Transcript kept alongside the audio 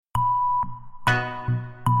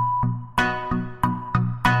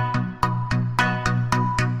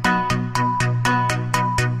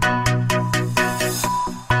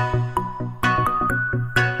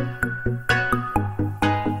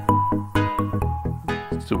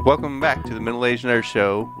So welcome back to the Middle Aged Nerd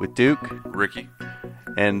Show with Duke, Ricky.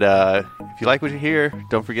 and if you like what you hear,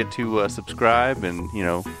 don't forget to subscribe, and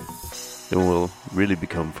then we'll really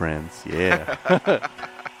become friends. Yeah.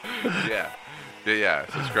 Yeah.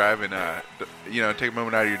 Subscribe and take a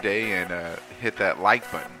moment out of your day and hit that like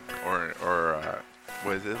button or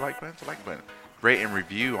what is it? Like button? It's a like button. Rate and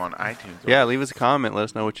review on iTunes. Yeah, leave us a comment. Let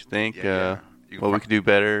us know what you think. What we could do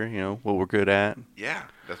better. What we're good at. Yeah,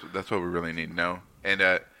 that's what we really need to know. And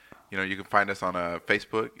you can find us on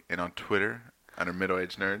Facebook and on Twitter under Middle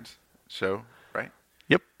Aged Nerds Show, right?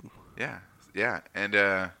 Yep. Yeah. And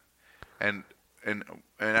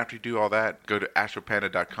after you do all that, go to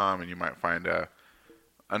astropanda.com and you might find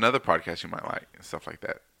another podcast you might like and stuff like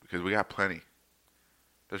that, because we got plenty.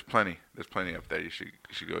 There's plenty up there. You should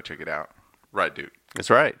go check it out. Right, dude.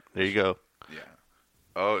 That's right. There you go. Yeah.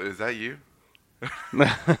 Oh, is that you?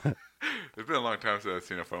 It's been a long time since I've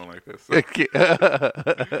seen a phone like this. So.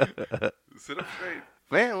 Sit up straight.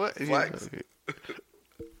 Man, what? Flex.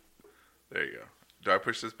 There you go. Do I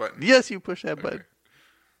push this button? Yes, you push that button.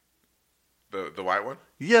 The white one?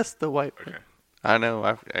 Yes, the white one. Okay. I know.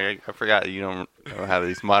 I forgot you don't know how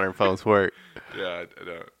these modern phones work. Yeah, I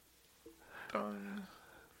don't.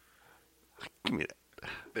 Give me that.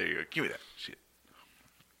 There you go. Give me that shit.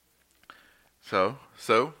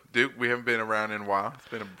 So, Duke, we haven't been around in a while. It's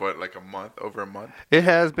been over a month. It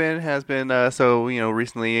has been.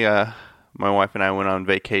 Recently, my wife and I went on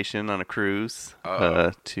vacation on a cruise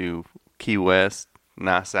to Key West,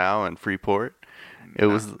 Nassau, and Freeport. It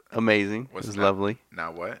was amazing. It was lovely.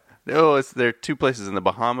 Now what? Oh, there are two places in the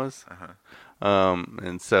Bahamas. Uh-huh.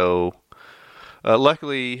 And so,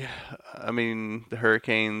 luckily, the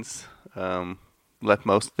hurricanes left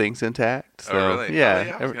most things intact. So, oh, really?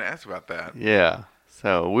 Yeah. I was going to ask about that. Yeah.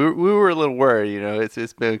 So we were a little worried.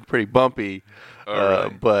 It's been pretty bumpy. Oh,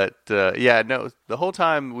 really? But the whole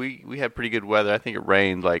time we had pretty good weather. I think it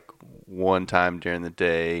rained like one time during the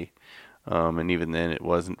day, and even then it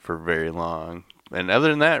wasn't for very long. And other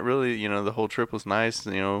than that, really, the whole trip was nice.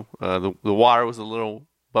 The water was a little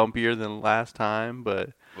bumpier than last time,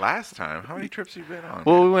 but. Last time? How many trips have you been on?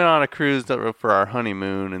 Well, we went on a cruise for our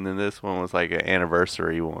honeymoon, and then this one was like an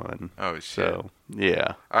anniversary one. Oh shit! So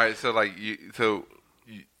yeah. All right, so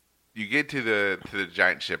you get to the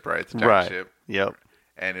giant ship, right? It's a giant ship. Yep.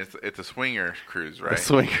 And it's a swinger cruise, right? A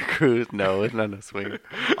swinger cruise? No, it's not a swinger.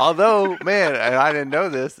 Although, man, I didn't know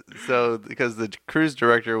this. So because the cruise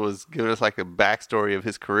director was giving us like a backstory of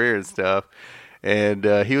his career and stuff, and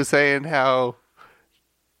he was saying how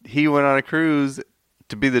he went on a cruise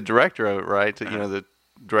to be the director of it, right? To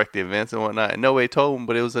direct the events and whatnot. And nobody told him,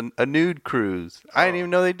 but it was a nude cruise. I didn't even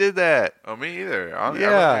know they did that. Oh, me either. I've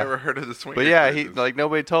never heard of the swinger. But yeah, cruises. he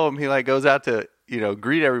nobody told him. He goes out to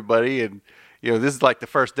greet everybody, and this is like the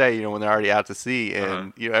first day when they're already out to sea,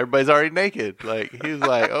 and everybody's already naked. Like he was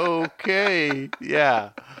like, okay, yeah.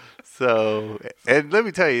 So, and let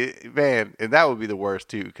me tell you, man, and that would be the worst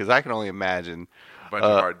too, because I can only imagine. Bunch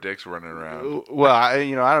of hard dicks running around. Well, I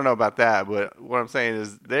don't know about that, but what I'm saying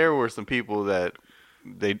is there were some people that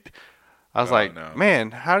I was like,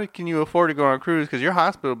 man, how can you afford to go on a cruise? Because your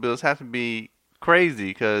hospital bills have to be crazy.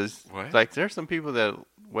 Because there's some people that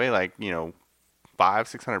weigh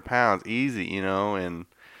 500-600 pounds easy, and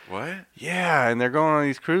what? Yeah, and they're going on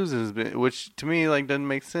these cruises, which to me doesn't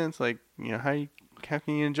make sense. How can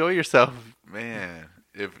you enjoy yourself, man?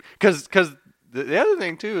 Because the other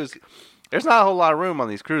thing too is. There's not a whole lot of room on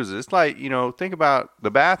these cruises. It's like, think about the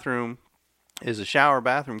bathroom is a shower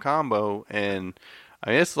bathroom combo, and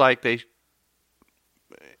it's like they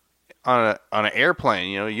on an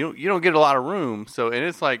airplane. You don't get a lot of room. So, and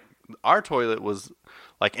it's like our toilet was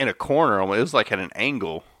like in a corner. It was like at an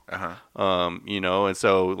angle. And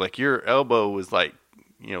so your elbow was like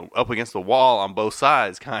up against the wall on both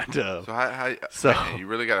sides, kind of. So man, you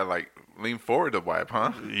really gotta lean forward to wipe,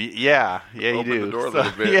 huh? Yeah, you Open do. the door a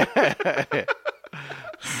little bit. Yeah.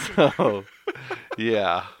 So,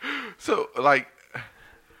 yeah. So,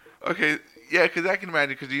 okay, yeah, because I can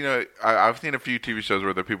imagine, because, I've seen a few TV shows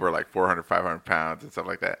where the people are 400, 500 pounds and stuff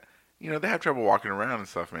like that. They have trouble walking around and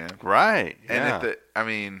stuff, man. Right, yeah.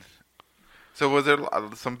 And so was there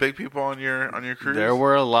some big people on your cruise? There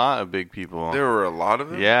were a lot of big people. There were a lot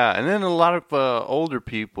of them? Yeah, and then a lot of older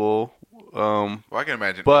people. Well, I can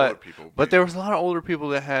imagine older people. But there was a lot of older people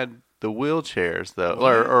that had the wheelchairs, though,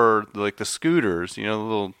 or the scooters, the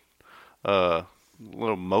little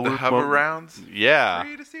motor. The hover rounds? Yeah.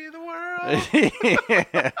 Free to see the world.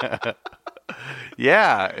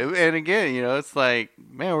 Yeah. And again, it's like,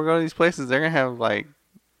 man, we're going to these places. They're going to have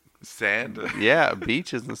Sand. Yeah,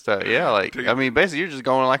 beaches and stuff. Yeah, like I mean, basically you're just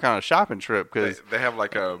going like on a shopping trip because they have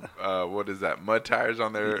like a what is that, mud tires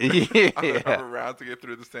on their yeah, on their rubber rounds to get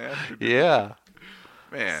through the sand. Yeah.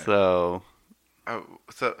 Man. So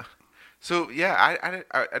so yeah,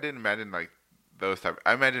 I didn't imagine like those type.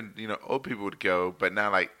 I imagined old people would go, but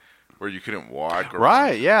not like where you couldn't walk. Or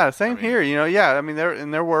right. Yeah. Same I mean, here. Yeah. I mean,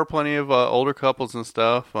 there were plenty of older couples and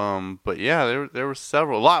stuff. But yeah, there were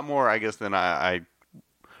several, a lot more, I guess, than I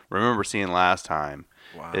remember seeing last time.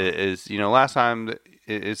 Wow. Last time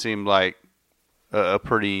it seemed like a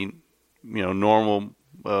pretty, normal,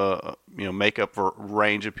 makeup for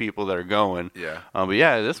range of people that are going. Yeah. But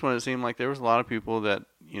yeah, this one it seemed like there was a lot of people that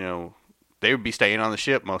they would be staying on the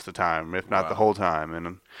ship most of the time, if not the whole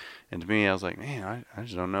time. And to me, I was like, man, I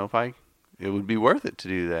just don't know if it would be worth it to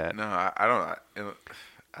do that. No, I don't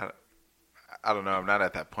know. I'm not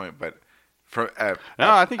at that point, but I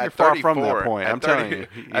think you're far from that point. I'm telling you,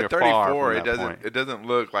 you're at 34, far from that point. It doesn't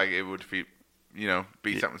look like it would be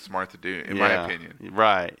something smart to do, in my opinion.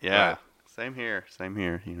 Right? Yeah. But, Same here.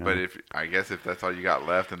 But I guess if that's all you got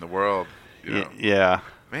left in the world, yeah,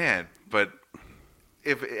 man. But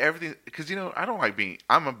if everything, because I don't like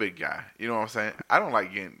I'm a big guy. You know what I'm saying? I don't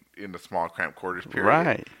like getting in the small cramped quarters. Period.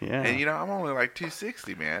 Right. Yeah. And I'm only like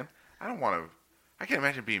 260, man. I don't want to. I can't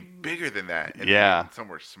imagine being bigger than that. And being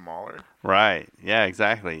somewhere smaller. Right. Yeah.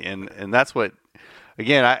 Exactly. And that's what.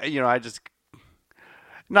 Again, I just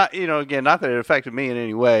not not that it affected me in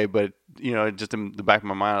any way, but just in the back of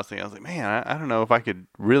my mind, I was like, man, I don't know if I could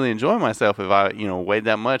really enjoy myself if I weighed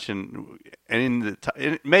that much, and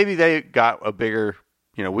maybe they got a bigger.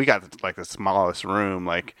 We got like the smallest room,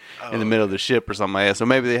 like in the middle of the ship or something like that. So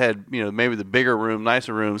maybe they had, maybe the bigger room,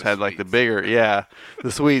 nicer rooms had like the bigger,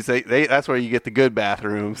 the suites. They that's where you get the good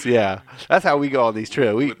bathrooms. Yeah, that's how we go on these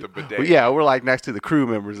trips. With the bidet. We're like next to the crew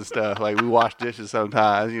members and stuff. Like we wash dishes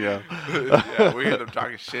sometimes. Yeah, we hear them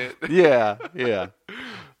talking shit. Yeah. Oh,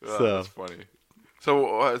 So that's funny.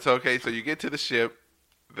 So okay, so you get to the ship,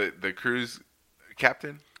 the cruise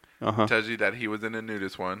captain. Tells you that he was in the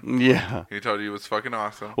nudist one. Yeah. He told you it was fucking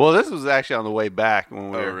awesome. Well, this was actually on the way back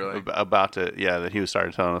when we were really? about to, that he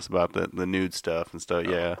started telling us about the nude stuff and stuff,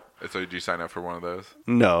 yeah. So did you sign up for one of those?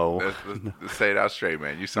 No. Let's say it out straight,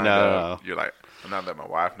 man. You signed up. You're like, I'm not letting my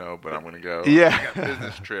wife know, but I'm going to go. Yeah. I got a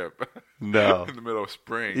business trip. No. In the middle of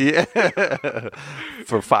spring. Yeah.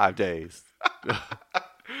 For 5 days.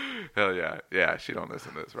 Hell yeah. Yeah, she don't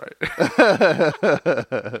listen to this, right?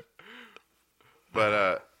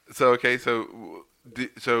 But, so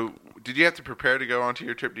did you have to prepare to go onto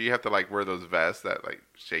your trip? Do you have to like wear those vests that like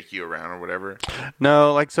shake you around or whatever?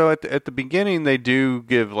 No, like so at the beginning they do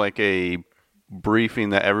give like a briefing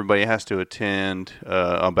that everybody has to attend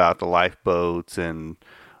about the lifeboats and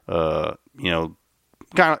it's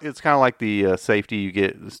kind of like the safety you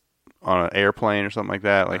get on an airplane or something like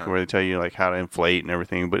that, like where they tell you like how to inflate and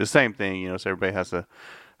everything. But the same thing, so everybody has to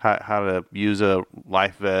how to use a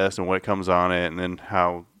life vest and what comes on it, and then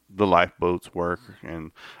how the lifeboats work.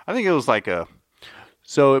 And I think it was like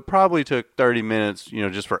so it probably took 30 minutes,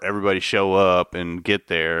 just for everybody to show up and get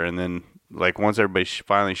there. And then like once everybody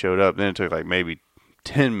finally showed up, then it took like maybe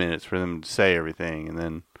 10 minutes for them to say everything. And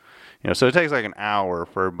then, so it takes like an hour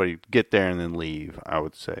for everybody to get there and then leave, I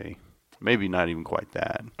would say. Maybe not even quite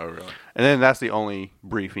that. Oh, really? And then that's the only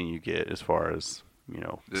briefing you get as far as,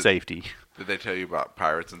 safety. Did they tell you about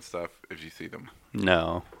pirates and stuff if you see them?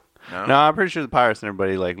 No. No? No, I'm pretty sure the pirates and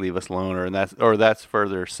everybody like leave us alone, or that's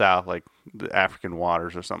further south, like the African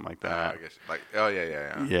waters or something like that. I guess like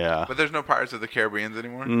yeah. Yeah. But there's no Pirates of the Caribbean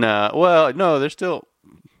anymore. No, well, no, there's still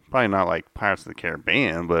probably not like Pirates of the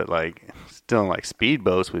Caribbean, but like still like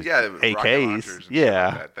speedboats with AKs. Yeah.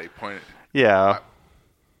 Like that. They pointed. Yeah.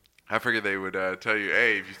 I figured they would tell you,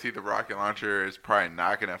 hey, if you see the rocket launcher, it's probably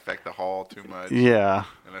not going to affect the hull too much. Yeah.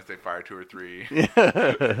 Unless they fire 2 or 3.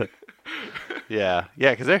 Yeah,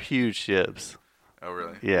 because they're huge ships. Oh,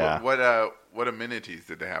 really? Yeah. What amenities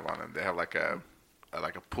did they have on them? They have like a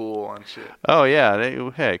pool and shit. Oh yeah,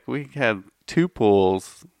 heck, we had 2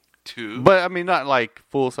 pools. 2? But I mean, not like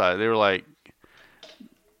full size. They were like,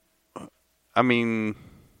 I mean,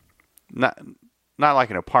 not like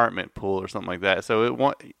an apartment pool or something like that.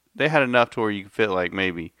 So they had enough to where you could fit like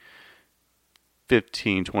maybe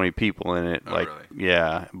 15, 20 people in it. Oh, like, really?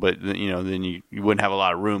 Yeah, but then you wouldn't have a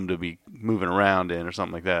lot of room to be moving around in or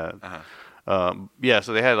something like that. Uh-huh.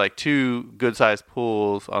 So they had like 2 good-sized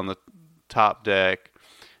pools on the top deck,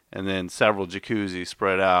 and then several jacuzzis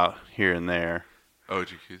spread out here and there. Oh,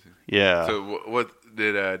 jacuzzi. Yeah. So what?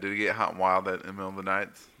 Did it get hot and wild in the middle of the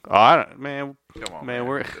nights? Oh, I don't, man, Come on, man,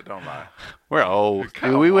 don't lie. we're old.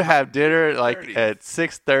 Come Dude, we would on. have dinner like 30s. at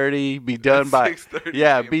 6:30, be done At by 6:30,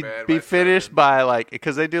 yeah, be in bed be by finished 7. by like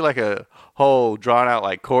because they do like a whole drawn out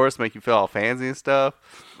like course, make you feel all fancy and stuff.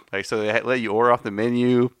 Like so they let you order off the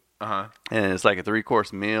menu, Uh-huh. and it's like a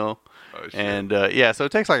 3-course meal, Oh, shit. and yeah, so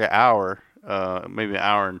it takes like an hour, maybe an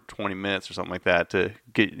hour and 20 minutes or something like that to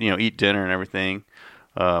get eat dinner and everything,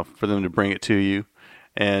 for them to bring it to you,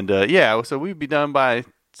 and yeah, so we'd be done by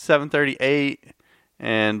 7:38,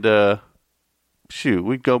 and shoot,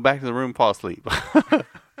 we'd go back to the room and fall asleep.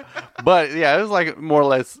 But yeah, it was like more or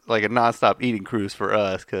less like a nonstop eating cruise for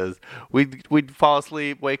us because we'd fall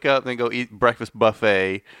asleep, wake up, then go eat breakfast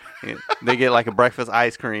buffet. They get like a breakfast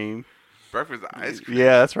ice cream. Breakfast ice cream.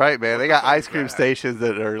 Yeah, that's right, man. They got fuck ice is cream that? stations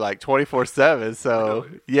that are like 24/7. So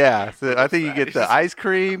Really? yeah, so I think you get the nice. ice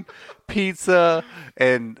cream, pizza,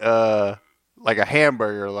 and like a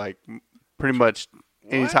hamburger, like pretty much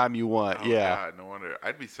anytime you want. Oh, yeah. God, no wonder.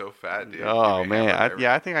 I'd be so fat, dude. Oh Give me a man, hamburger.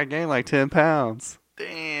 I think I gained like 10 pounds.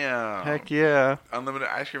 Damn. Heck yeah. Unlimited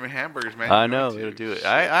ice cream and hamburgers, man. I You're know going to. it'll do it. Shit.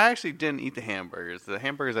 I actually didn't eat the hamburgers. The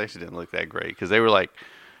hamburgers actually didn't look that great because they were like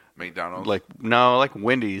McDonald's. like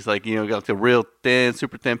Wendy's, like got the real thin,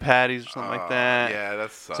 super thin patties or something like that. Yeah,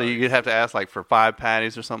 that sucks. So you'd have to ask like for 5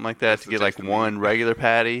 patties or something like that Just to to get like taste the one meat. regular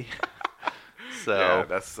patty. So, yeah,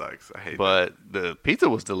 that sucks. I hate that. but the pizza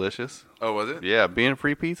was delicious. Oh, was it? Yeah, being a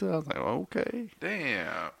free pizza, I was like, okay.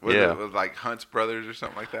 Damn. Was Yeah. it was like Hunt's Brothers or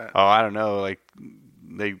something like that? Oh, I don't know. Like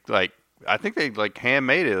they like, I think they like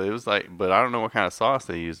handmade it. It was like, but I don't know what kind of sauce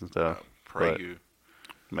they use and stuff. But Pragu.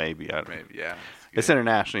 maybe I don't. Maybe, yeah. It's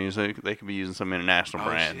international, so they could be using some international Oh,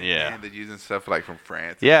 brand. shit, Yeah. man, they're using stuff like from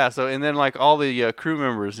France. Yeah, so and then like all the crew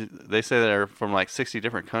members, they say they're from like 60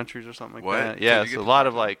 different countries or something like What? that. So Yeah, you get so a to lot talk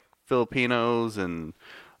of to like Filipinos and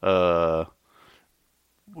where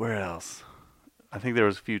else? I think there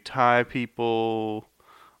was a few Thai people,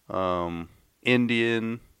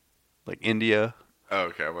 Indian, like India. Oh,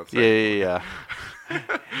 okay. I'm about to Yeah, say. yeah,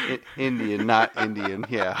 yeah. Indian, not Indian.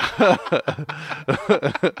 Yeah.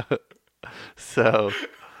 So,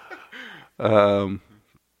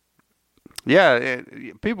 yeah,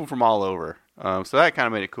 people from all over. So that kind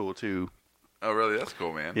of made it cool too. Oh, really? That's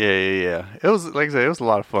cool, man. Yeah, yeah, yeah. It was like I said, it was a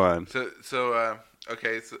lot of fun.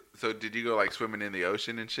 Okay. So did you go like swimming in the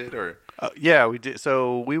ocean and shit, or? Yeah, we did.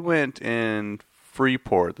 So we went in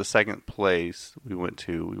Freeport, the second place we went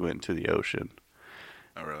to the ocean.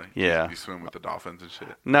 Oh, really? Yeah. You swim with the dolphins and shit.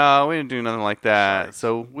 No, we didn't do nothing like that. Sorry.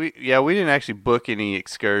 So we didn't actually book any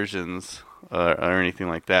excursions or anything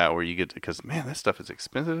like that where you get to, because man, that stuff is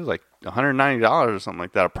expensive. It was like $190 or something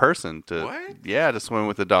like that a person to What? to swim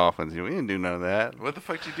with the dolphins. We didn't do none of that. What the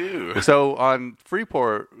fuck you do? So on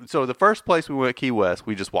Freeport, so the first place we went, Key West,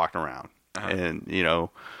 we just walked around, Uh-huh. and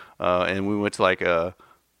and we went to like a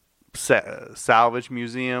salvage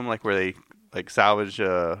museum, like where they like salvage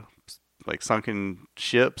like sunken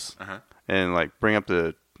ships Uh-huh. and like bring up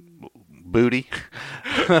the booty.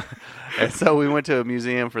 And so we went to a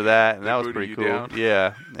museum for that, and They that was booted pretty you cool. down?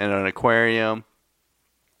 Yeah, and an aquarium.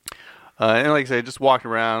 And like I said, just walked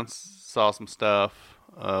around, saw some stuff,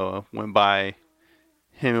 went by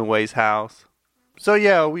Hemingway's house. So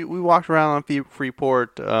yeah, we walked around on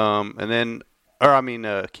Freeport, and then,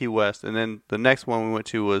 Key West, and then the next one we went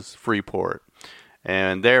to was Freeport,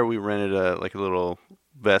 and there we rented a little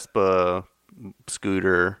Vespa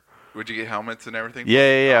scooter. Would you get helmets and everything?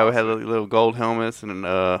 Yeah. Oh, We had sweet. little gold helmets, and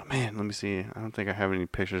man, let me see. I don't think I have any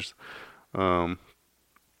pictures. But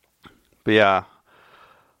yeah.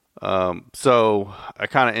 So I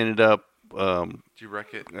kind of ended up. Did you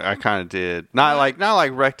wreck it? I kind of did. Not like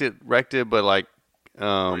wrecked it, but like.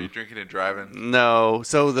 Were you drinking and driving? No.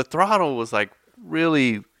 So the throttle was like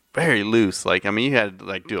really very loose. Like, I mean, you had to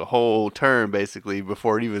like do a whole turn basically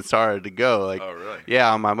before it even started to go. Like, Oh, really?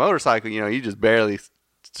 yeah, on my motorcycle, you just barely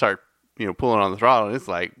start, pulling on the throttle, and it's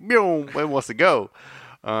like, boom, it wants to go.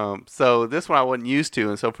 So this one I wasn't used to,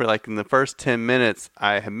 and so for like in the first 10 minutes,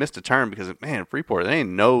 I had missed a turn because, man, Freeport, there ain't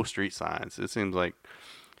no street signs. It seems like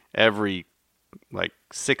every like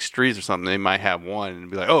 6 streets or something, they might have one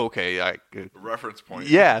and be like, oh, okay, Reference point.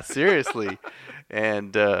 yeah, seriously.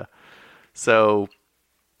 And so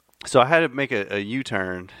I had to make a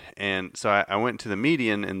U-turn, and so I went to the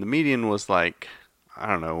median, and the median was like, I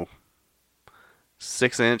don't know,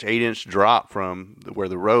 6-inch, 8-inch drop from where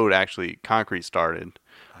the road actually concrete started.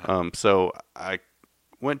 So I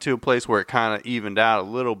went to a place where it kind of evened out a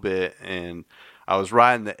little bit, and I was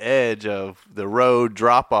riding the edge of the road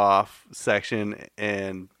drop-off section,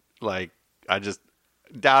 and like I just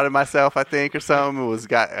doubted myself, I think, or something.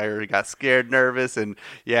 Got scared, nervous, and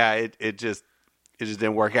yeah, it it just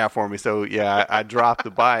didn't work out for me. So yeah, I dropped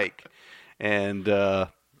the bike, and I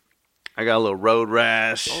got a little road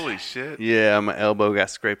rash. Holy shit! Yeah, my elbow got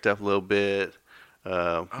scraped up a little bit,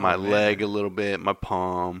 my leg a little bit, my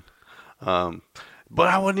palm. But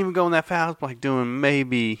I wasn't even going that fast. Like doing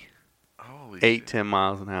maybe 8-10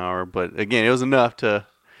 miles an hour. But again, it was enough to,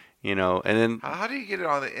 and then How do you get it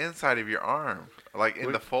on the inside of your arm, like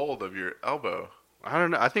in the fold of your elbow? I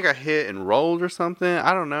don't know. I think I hit and rolled or something.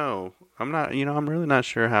 I don't know. I'm not. I'm really not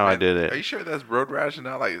sure how I did it. Are you sure that's road rash and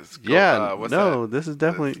not like? Yeah. What's no, that? this is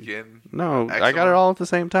definitely Skin? no. Eczema? I got it all at the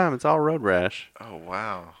same time. It's all road rash. Oh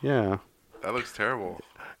wow. Yeah. That looks terrible.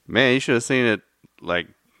 Man, you should have seen it like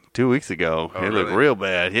 2 weeks ago. Oh, It looked really? real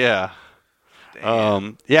bad. Yeah.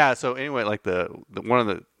 Damn. Yeah. So anyway, like the one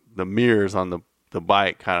of the mirrors on the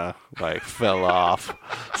bike kind of like fell off.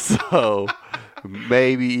 So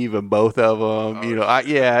maybe even both of them. It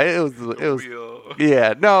was. Wheel.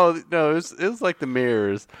 Yeah. No. It was like the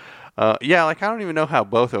mirrors. Yeah. Like I don't even know how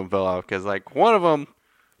both of them fell off because like one of them,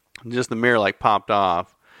 just the mirror like popped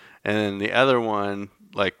off, and then the other one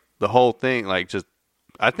like the whole thing like just.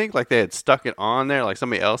 I think like they had stuck it on there, like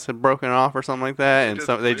somebody else had broken it off or something like that, and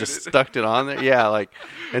so they just stuck it on there. Yeah, like,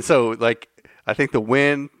 and so like I think the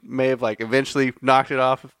wind may have like eventually knocked it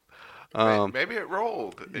off. Maybe it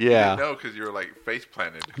rolled. And Yeah. You didn't know because you were like face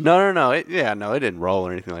planted. No. It didn't roll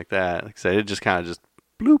or anything like that. Like I said, it just kind of just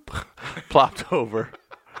bloop, plopped over.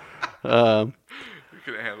 You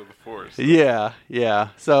couldn't handle the force. Yeah.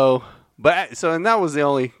 And that was the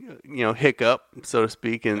only, hiccup, so to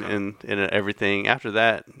speak, in everything. After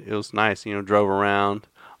that, it was nice. Drove around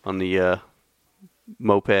on the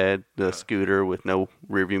moped, the scooter with no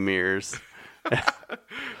rearview mirrors.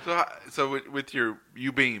 So with you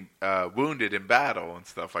being wounded in battle and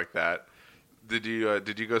stuff like that, did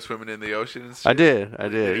you go swimming in the ocean and stuff? I did.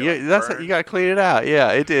 Yeah, burn? you got to clean it out.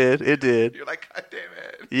 Yeah, it did. You're like, God damn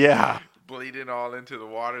it. Yeah. Bleeding all into the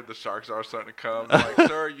water. The sharks are starting to come. Like,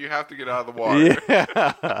 sir, you have to get out of the water. Yeah.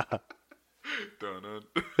 Dun-dun.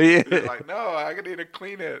 Yeah. You're like, no, I need to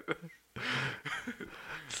clean it.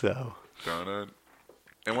 So. Dun-dun.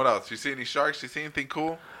 And what else? You see any sharks? You see anything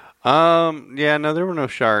cool? Yeah, no, there were no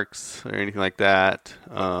sharks or anything like that.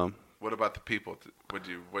 What about the people?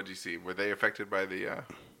 What'd you see? Were they affected by the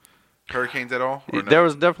hurricanes at all? Or no? There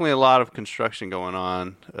was definitely a lot of construction going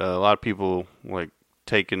on. A lot of people like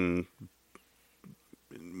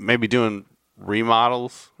maybe doing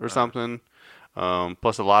remodels or something.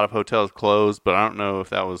 Plus a lot of hotels closed, but I don't know if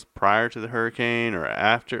that was prior to the hurricane or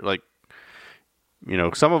after. Like,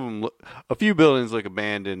 some of them, a few buildings look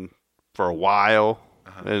abandoned for a while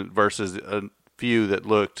versus a few that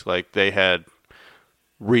looked like they had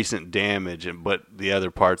recent damage, but the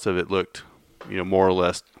other parts of it looked, more or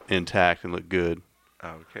less intact and looked good.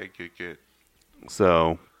 Okay, good.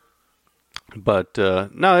 So, but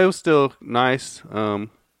no, it was still nice. Like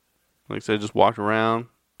I said, just walked around,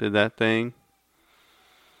 did that thing.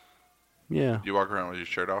 Yeah. You walk around with your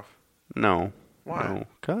shirt off? No. Why? No,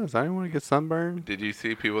 cause I didn't want to get sunburned. Did you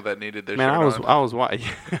see people that needed their Man, shirt on? I was white.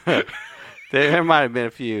 There might have been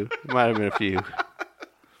a few.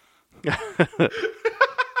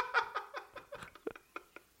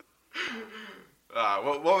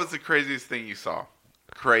 What was the craziest thing you saw?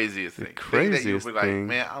 Craziest thing. Thing that you would be like,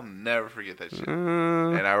 man, I'll never forget that shit.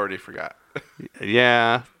 And I already forgot.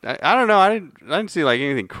 Yeah, I don't know. I didn't see like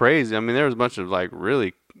anything crazy. I mean, there was a bunch of like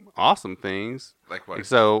really awesome things. Like what?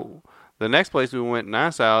 So the next place we went,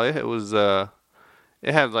 Nassau, it was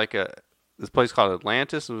it had like this place called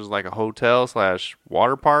Atlantis. It was like a hotel /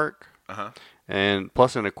 water park, and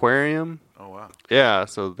plus an aquarium. Oh wow! Yeah,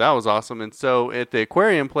 so that was awesome. And so at the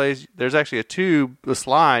aquarium place, there's actually a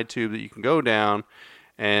slide tube that you can go down,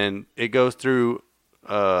 and it goes through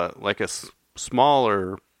like a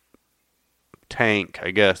smaller tank, I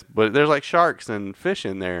guess. But there's like sharks and fish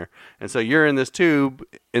in there, and so you're in this tube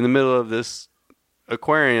in the middle of this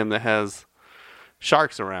aquarium that has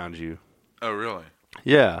sharks around you. Oh really?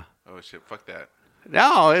 Yeah. Oh shit! Fuck that.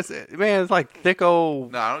 No, it's like thick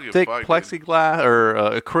old, No, I don't give thick a fuck, plexiglass or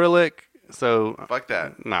acrylic. So fuck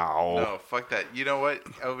that. No, fuck that. You know what?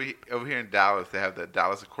 Over here in Dallas, they have the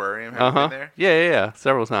Dallas Aquarium. Have you been there? Yeah,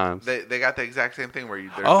 several times. They got the exact same thing where you.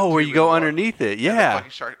 Where you go underneath it. The Yeah.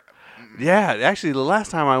 fucking shark. Yeah, actually, the last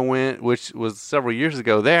time I went, which was several years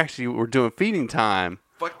ago, they actually were doing feeding time.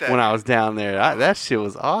 Fuck that. When I was down there. That shit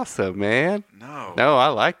was awesome, man. No, I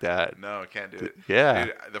like that. No, I can't do it. Yeah.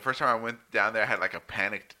 Dude, the first time I went down there, I had like a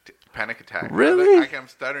panic attack. Really? I'm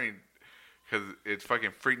stuttering because it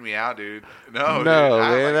fucking freaked me out, dude. No, No,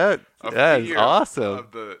 dude, man, that is awesome.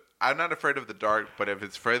 Of the I'm not afraid of the dark, but if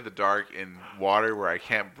it's afraid of the dark in water where I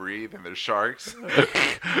can't breathe and there's sharks,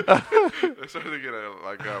 I started to get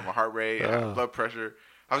my heart rate, and blood pressure.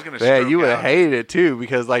 I was gonna. Yeah, you would have hated it too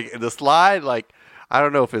because like the slide, like I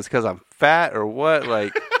don't know if it's because I'm fat or what,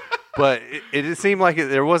 like, but it seemed like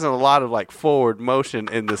there wasn't a lot of like forward motion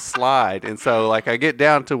in the slide, and so like I get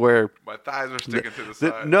down to where my thighs were sticking to the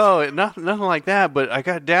side. No, nothing like that. But I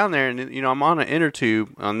got down there, and I'm on an inner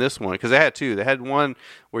tube on this one because they had two. They had one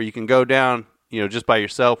where you can go down, just by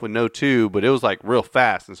yourself with no tube, but it was like real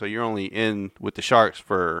fast, and so you're only in with the sharks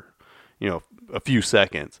for a few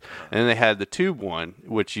seconds. And then they had the tube one,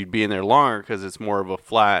 which you'd be in there longer because it's more of a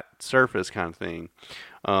flat surface kind of thing.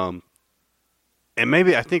 And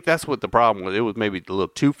maybe I think that's what the problem was. It was maybe a little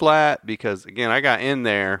too flat because, again, I got in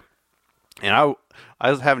there and I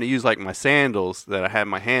was having to use like my sandals that I had in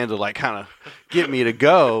my hand to like kind of get me to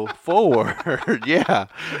go forward. Yeah.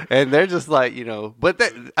 And they're just like, but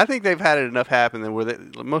I think they've had it enough happen that where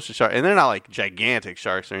most of the sharks, and they're not like gigantic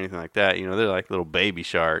sharks or anything like that. They're like little baby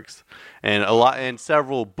sharks and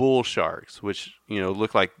several bull sharks, which,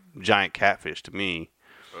 look like giant catfish to me.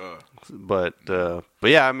 But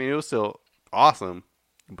yeah, I mean, it was still awesome.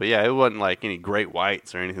 But yeah, it wasn't like any great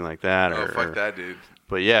whites or anything like that. Oh, fuck that, dude.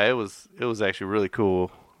 But yeah, it was actually really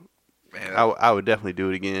cool. Man, I would definitely do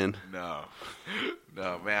it again. No,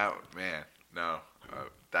 man, no.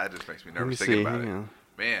 That just makes me nervous thinking about it.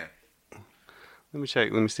 Man. Let me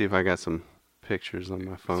check. Let me see if I got some pictures on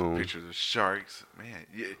my phone. Some pictures of sharks, man.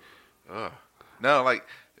 Yeah. No, like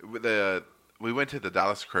we went to the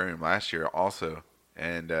Dallas Aquarium last year also,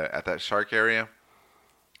 and at that shark area,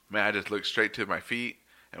 man, I just looked straight to my feet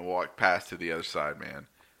and walked past to the other side, man.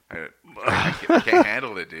 I can't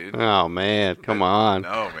handle it, dude. Oh, man. Come on.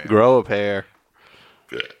 No, man. Grow a pair.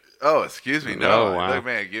 Oh, excuse me. No. Oh, wow. Look,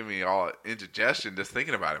 man, give me all indigestion just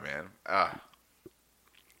thinking about it, man.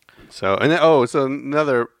 So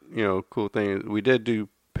another, cool thing. We did do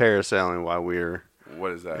parasailing while we were.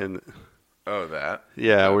 What is that? That?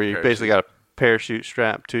 Yeah, where you basically got a parachute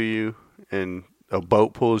strapped to you and a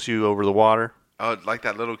boat pulls you over the water. Oh, like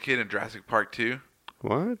that little kid in Jurassic Park 2?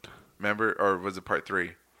 What? Remember? Or was it part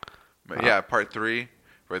 3? Yeah, part 3,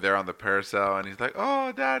 where they're on the parasail, and he's like,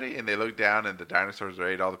 "Oh, Daddy!" And they look down, and the dinosaurs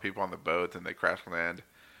ate all the people on the boats, and they crash land,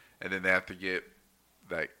 and then they have to get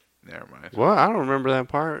like, never mind. What? I don't remember that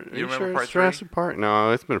part. You remember sure part it's Jurassic Park?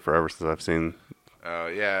 No, it's been forever since I've seen. Oh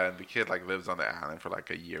yeah, and the kid like lives on the island for like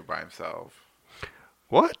a year by himself.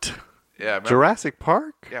 What? Yeah, remember? Jurassic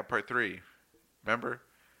Park? Yeah, part 3. Remember?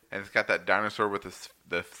 And it's got that dinosaur with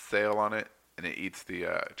the sail on it, and it eats the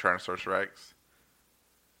Tyrannosaurus Rex.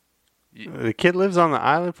 The kid lives on the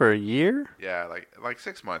island for a year? Yeah, like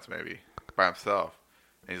 6 months maybe by himself.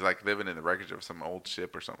 And he's like living in the wreckage of some old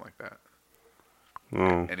ship or something like that.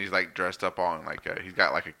 Oh. And he's like dressed up on he's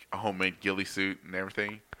got like a homemade ghillie suit and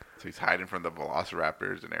everything. So he's hiding from the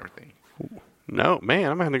velociraptors and everything. No,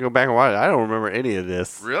 man, I'm going to go back and watch it. I don't remember any of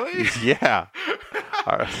this. Really? Yeah.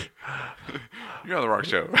 You're on the wrong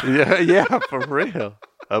show. yeah, for real.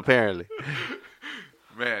 Apparently.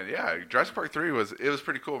 Man, yeah, Jurassic Park 3 was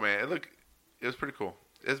pretty cool, man. It was pretty cool.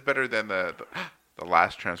 It's better than the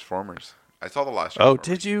last Transformers. I saw the last Transformers. Oh,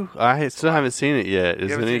 did you? I still haven't seen it yet.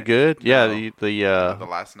 Is it any it? good? No. Yeah, the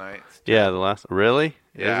last night. Yeah, the last. Really?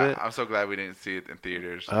 Yeah, Is it? I'm so glad we didn't see it in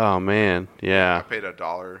theaters. Oh man, yeah. I paid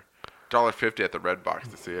 $1.50 at the Red Box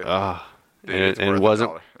to see it. And it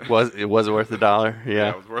wasn't worth the $1? Yeah.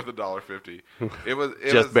 It was worth $1.50. It was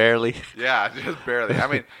just barely. Yeah, just barely. I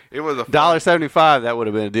mean, it was a $1.75. That would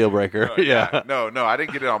have been a deal breaker. Yeah. No, I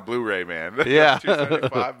didn't get it on Blu-ray, man. Yeah.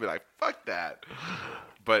 $2.75. I'd be like, fuck that.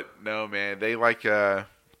 But no, man, they went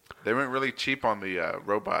really cheap on the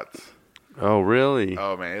robots. Oh really?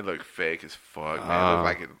 Oh man, it looked fake as fuck,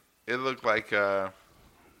 man. It looked like a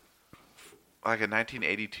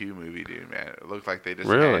 1982 movie, dude, man. It looked like they just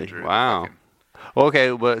really. Wow.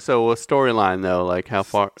 Okay, but so a storyline though, like how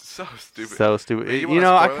far? So stupid. So stupid.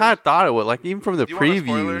 I kind of thought it would, like even from the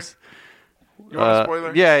previews. You want a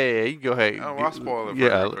spoiler? Yeah. You can go ahead. Oh, I'll spoil it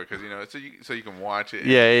real quick because so you can watch it.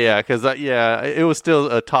 Yeah. Because it was still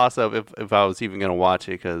a toss up if I was even gonna watch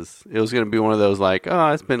it because it was gonna be one of those like,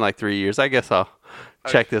 oh, it's been like 3 years. I guess I'll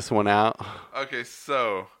check this one out. Okay,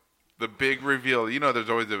 so the big reveal. There's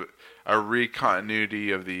always a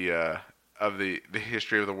re-continuity of the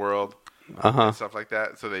history of the world and stuff like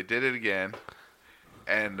that. So they did it again.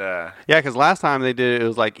 And yeah, because last time they did it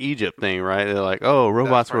was like Egypt thing, right? They're like, oh,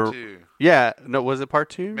 robots were. 2. Yeah, no, was it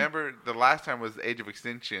part 2? Remember, the last time was Age of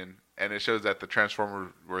Extinction, and it shows that the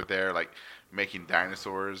Transformers were there, like making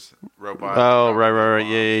dinosaurs, robots. Oh, right.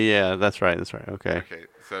 Yeah. That's right. Okay. Okay.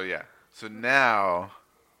 So yeah. So now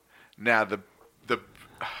the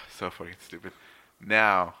So fucking stupid.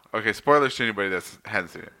 Now, okay, spoilers to anybody that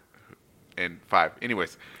hasn't seen it. In 5.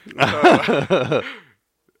 Anyways. So,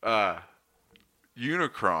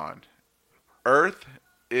 Unicron. Earth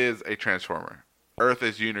is a transformer. Earth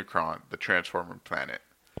is Unicron, the transformer planet.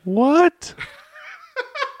 What?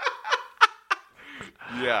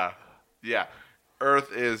 Yeah. Yeah.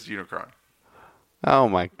 Earth is Unicron. Oh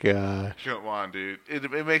my gosh. Come on, dude.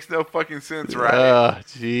 It makes no fucking sense, right? Oh,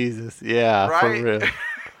 Jesus. Yeah, Right? for real.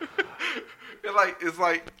 It's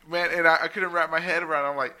like, man, and I couldn't wrap my head around it.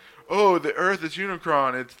 I'm like, oh, the Earth is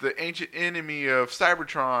Unicron. It's the ancient enemy of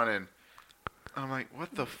Cybertron. And I'm like,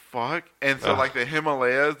 what the fuck? And so, like, the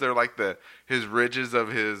Himalayas, they're like his ridges of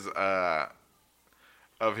his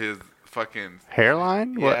fucking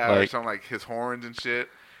Hairline? yeah, What? or Like, something like his horns and shit.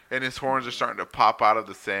 And his horns are starting to pop out of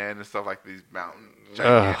the sand and stuff like these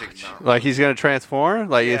gigantic mountains. like he's going to transform?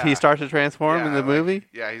 Like, if he Yeah. starts to transform in the like- movie?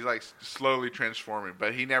 Yeah, he's like slowly transforming,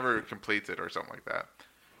 but he never completes it or something like that.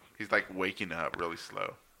 He's like waking up really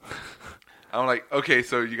slow. I'm like, okay,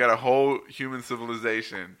 so you got a whole human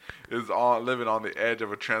civilization is all living on the edge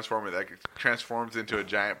of a transformer that transforms into a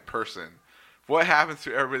giant person. What happens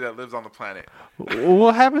to everybody that lives on the planet?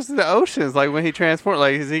 What happens to the oceans? Like, when he transforms,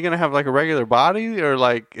 like, is he going to have, like, a regular body? Or,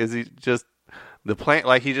 like, is he just the plant?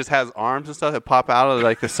 Like, he just has arms and stuff that pop out of,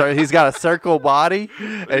 like, he's got a circle body,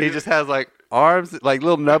 and he just has, like, arms, like,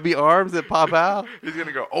 little nubby arms that pop out? He's going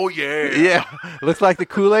to go, oh, yeah. Yeah. Looks like the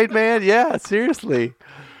Kool-Aid Man? Yeah, seriously.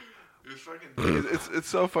 It's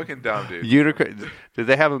so fucking dumb, dude. Unicron. Did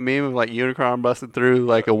they have a meme of, like, Unicron busting through,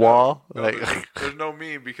 like, a wall? No, Like, there's no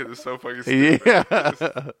meme because it's so fucking stupid. yeah.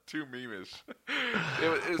 It's too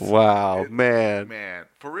meme-ish. Wow, man. Man,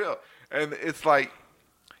 for real. And it's like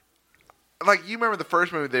you remember the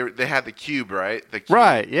first movie, they had the cube, right? The cube.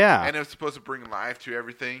 Right, yeah. And it was supposed to bring life to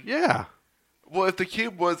everything. Yeah. Well, if the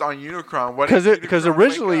cube was on Unicron, what? Because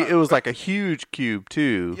originally it was like a huge cube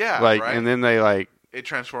too. Yeah, like, right. and then they like it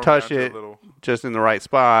transformed touch down to it a little. just in the right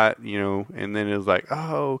spot, you know, and then it was like,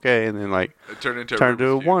 oh, okay, and then like It turned into a Rubik's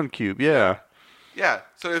cube. one cube. Yeah. Yeah.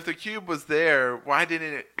 So if the cube was there, why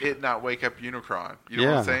didn't it not wake up Unicron? You know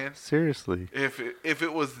what I'm saying? Seriously. If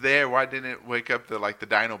it was there, why didn't it wake up the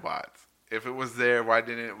Dinobots? If it was there, why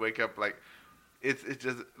didn't it wake up like? It's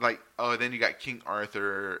just like, oh, then you got King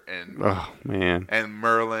Arthur and Oh man. and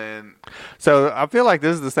Merlin. So I feel like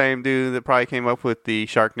this is the same dude that probably came up with the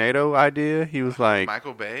Sharknado idea. He was like,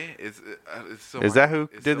 Michael Bay is that who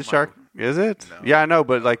did the shark? Is it? No. Yeah, I know,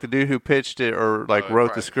 but like the dude who pitched it or like wrote the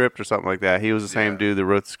probably. script or something like that. He was the same Yeah. dude that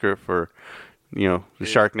wrote the script for, you know, the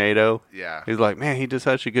Sharknado. Yeah. He's like, man, he did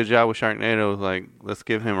such a good job with Sharknado. I was like, let's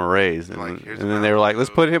give him a raise. And, Like, here's and a then they were like, let's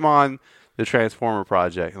round. put him on the Transformer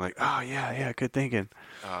project. I'm like, oh yeah, good thinking.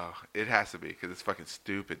 Oh, it has to be because it's fucking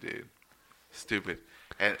stupid, dude. Stupid.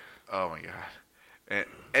 And oh my god.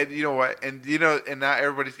 And you know what? And you know, and now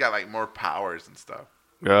everybody's got like more powers and stuff.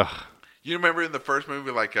 Ugh. You remember in the first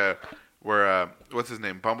movie, like where what's his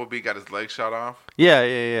name? Bumblebee got his leg shot off. Yeah.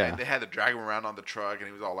 And they had to drag him around on the truck, and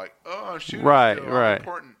he was all like, "Oh, I'm shooting, Right, still. I'm right.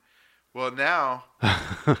 important." Well, now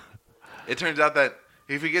it turns out that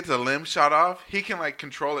if he gets a limb shot off, he can like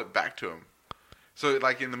control it back to him. So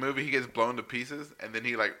like in the movie, he gets blown to pieces, and then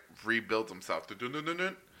he like rebuilds himself,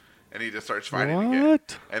 and he just starts fighting again.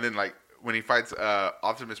 What? And then like when he fights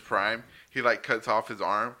Optimus Prime, he like cuts off his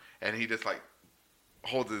arm, and he just like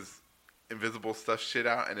holds his invisible stuff shit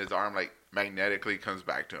out, and his arm like magnetically comes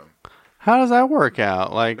back to him. How does that work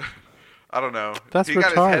out? Like, I don't know. That's he got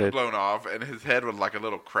his retarded. head blown off, and his head was like a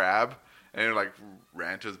little crab, and it like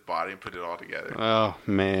ran to his body and put it all together. oh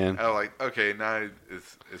man, I was like, okay, now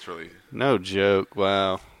it's really no joke.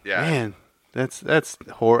 Wow. Yeah. Man, that's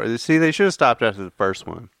horrible. See, they should have stopped after the first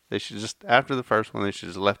one. They should just after the first one, they should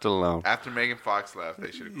just left it alone. after Megan Fox left,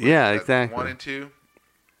 they should have. Yeah, exactly. 1 and 2,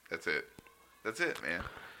 that's it. That's it, man.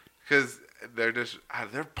 Because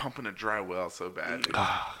they're pumping a dry well so bad. dude.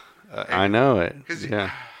 I know it. 'Cause-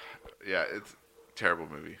 Yeah, Yeah, it's terrible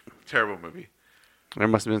movie. Terrible movie. there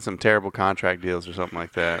must have been some terrible contract deals or something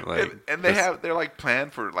like that. Like, And they're like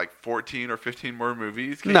planned for like 14 or 15 more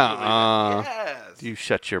movies. Can you Nuh-uh. believe it? Yes. you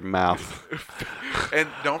shut your mouth. And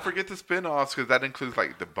don't forget the spin-offs because that includes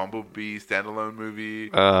like the Bumblebee standalone movie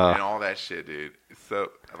and all that shit, dude.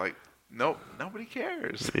 So like, nope, nobody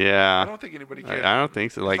cares. Yeah, I don't think anybody cares. I don't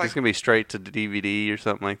think so. Like, like- it's gonna be straight to the DVD or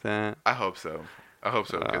something like that. I hope so. Because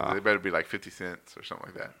they better be like 50 cents or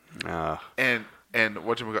something like that. And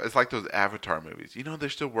it's like those Avatar movies. You know they're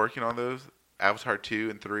still working on those Avatar 2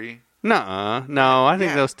 and 3. Nuh-uh. No, I think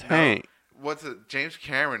Yeah, those no. tank. James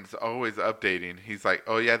Cameron's always updating. He's like,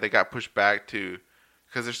 oh yeah, they got pushed back to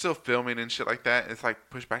because they're still filming and shit like that. It's like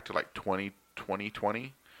pushed back to like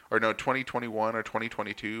 2020 or no, 2021 or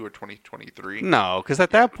 2022 or 2023. No, because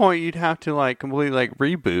at that point you'd have to like completely like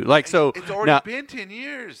reboot. Like so, It's already now, been 10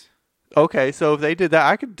 years. okay, so if they did that,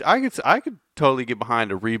 I could totally get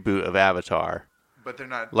behind a reboot of Avatar, But they're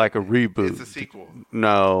not. like a reboot. It's a sequel.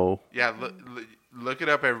 No, Yeah, look it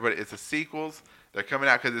up, everybody. It's a sequels. They're coming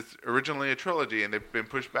out because it's originally a trilogy, and they've been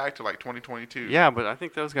pushed back to like 2022. yeah, but I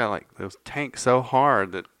think those tank so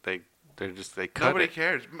hard that they cut Nobody it.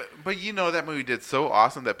 cares. But you know that movie did so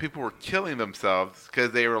awesome that people were killing themselves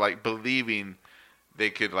because they were like believing they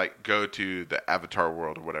could like go to the Avatar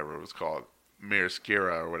world or whatever it was called,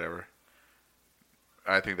 Miraskira or whatever.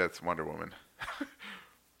 I think that's Wonder Woman.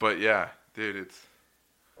 But yeah, dude, it's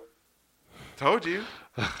told you.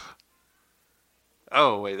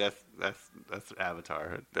 Oh wait, that's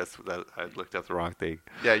Avatar. I looked up the wrong thing.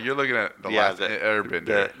 Yeah, you're looking at the last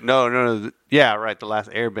Airbender. No. Yeah, right. The last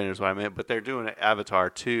Airbender is what I meant. But they're doing an Avatar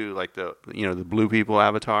too, like the blue people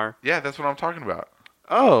Avatar. Yeah, that's what I'm talking about.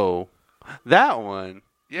 Oh, that one.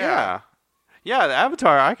 Yeah. Yeah, the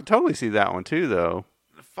Avatar. I can totally see that one too, though.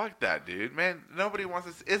 Fuck that, dude. Man, nobody wants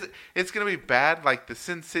this. It's going to be bad like the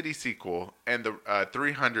Sin City sequel and the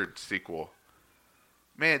 300 sequel.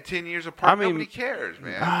 Man, 10 years apart, nobody cares,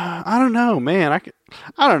 man. I don't know, man.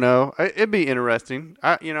 I don't know. It'd be interesting.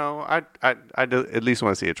 I'd at least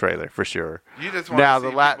want to see a trailer for sure. You just want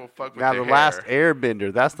to see people fuck with now their the last hair.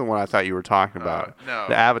 Airbender. That's the one I thought you were talking about. No.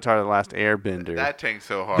 The Avatar: The Last Airbender. That tanked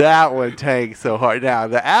so hard. That one tanked so hard. Now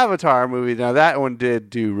the Avatar movie. Now that one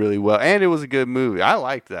did do really well, and it was a good movie. I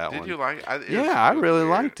liked that one. Did you like it? Yeah, I really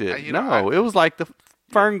liked it. It was like the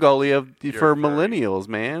Ferngully for millennials,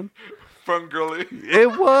 man. Ferngully.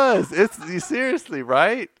 It was. It's seriously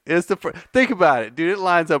right. It's think about it, dude. It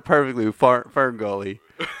lines up perfectly with Ferngully.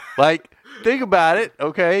 Like, think about it.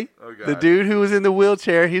 Okay, the dude who was in the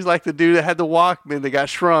wheelchair, he's like the dude that had the Walkman that got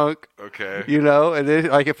shrunk. Okay, and then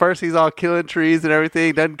like at first he's all killing trees and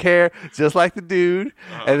everything, doesn't care, just like the dude.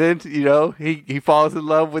 And then he falls in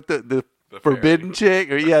love with the forbidden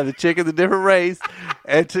chick, or the chick of the different race,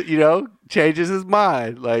 and changes his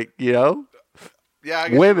mind. Like yeah, I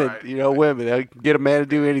guess women, you're right. Women, they'll get a man to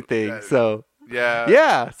do anything. Yeah. So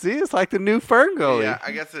yeah, see, it's like the new Ferngully. Yeah,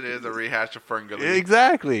 I guess it is a rehash of Ferngully.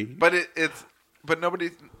 Exactly. But but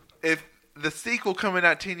nobody's, if the sequel coming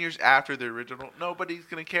out 10 years after the original, nobody's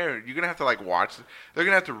gonna care. You're gonna have to like watch. They're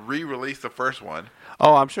gonna have to re-release the first one.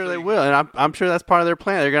 Oh, I'm sure they will, and I'm sure that's part of their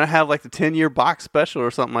plan. They're gonna have like the 10-year box special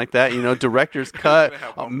or something like that. Director's cut,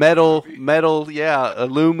 metal,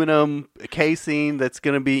 aluminum casing that's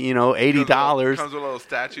gonna be $80. Comes with a little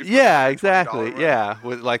statue. Yeah, exactly. Yeah,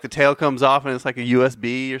 with like the tail comes off and it's like a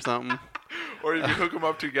USB or something. Or you can hook them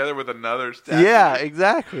up together with another statue. Yeah,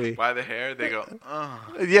 exactly. By the hair, they go,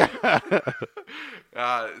 Yeah.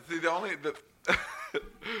 See, the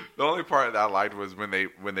only part that I liked was when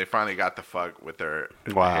they finally got the fuck with their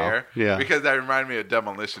hair. Yeah. Because that reminded me of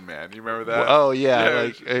Demolition Man. You remember that? Oh yeah,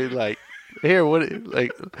 like here, what?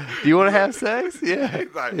 Like, do you want to have sex? Yeah.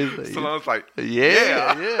 Stallone's like,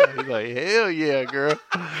 yeah. He's like, hell yeah, girl.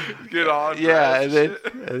 Get on. Yeah, and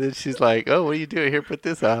then she's like, oh, what are you doing here? Put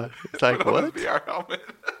this on. It's like, what? VR helmet.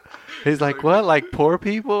 He's like, what? Like poor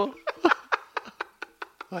people?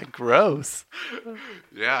 Like gross.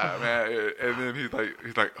 Yeah, man. And then he's like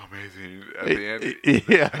amazing at the end.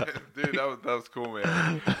 Yeah. Dude, that was cool,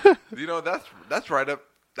 man. That's right up.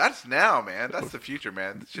 That's now, man. That's the future,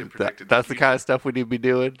 man. Shit predicted. That's the kind of stuff we need to be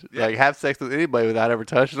doing. Yeah. Like have sex with anybody without ever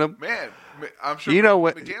touching them. Man, I'm sure.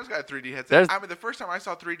 What? McDaniel's got a 3D headset. I mean, the first time I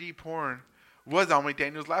saw 3D porn was on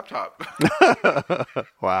McDaniel's laptop.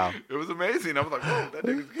 Wow. It was amazing. I was like, whoa, that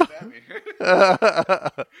nigga's getting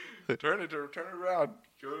at me. Turn it around.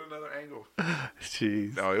 Go to another angle.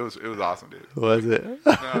 Jeez. No, it was awesome, dude. Was it?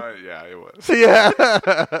 No, yeah, it was. Yeah.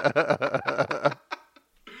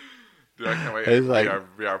 Dude, I can't wait. It's like,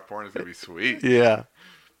 VR porn is gonna be sweet. Yeah.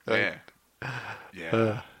 Man.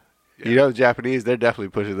 Yeah. The Japanese, they're definitely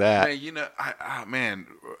pushing that. Man,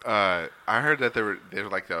 I heard that there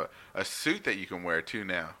was like a suit that you can wear too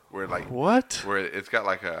now, where like what? Where it's got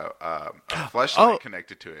like a fleshlight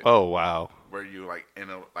connected to it. Oh wow! Where you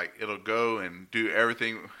it'll go and do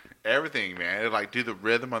everything, man. It'll like do the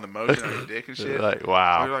rhythm on the motion on your dick and shit. Like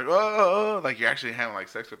wow! You're like oh, like you're actually having like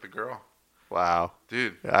sex with the girl. Wow,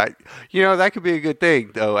 dude! That could be a good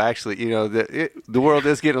thing, though. Actually, the world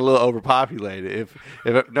is getting a little overpopulated.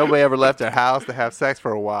 If nobody ever left their house to have sex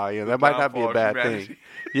for a while, that might not be a bad thing.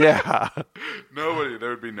 Yeah. There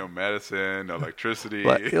would be no medicine, no electricity.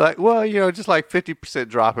 Just like 50%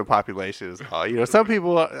 drop in population is all. Some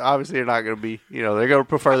people obviously are not going to be. They're going to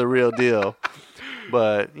prefer the real deal.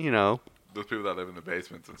 But those people that live in the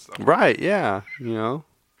basements and stuff. Right? Yeah. I'm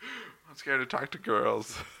scared to talk to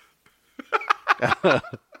girls.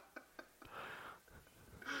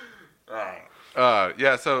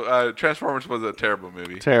 Yeah. So Transformers was a terrible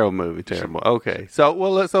movie. Terrible movie. Terrible. Okay. So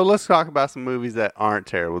let's talk about some movies that aren't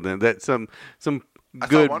terrible. Then that some I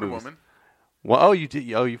good saw Wonder movies. Woman. Well, oh, you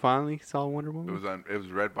did. Oh, you finally saw Wonder It Woman. was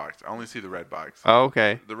Redbox. I only see the Redbox. Oh,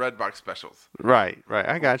 okay. The Redbox specials. Right.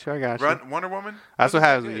 I got you. Wonder Woman. That's what wasn't happens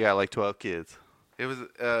that when good. you got like 12 kids. It was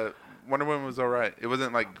Wonder Woman was all right. It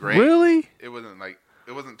wasn't like great. Really? It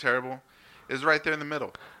wasn't terrible. It was right there in the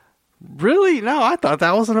middle. Really? No, I thought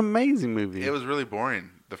that was an amazing movie. It was really boring.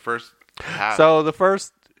 The first half. So the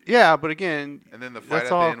first, yeah, but again, And then the fight that's at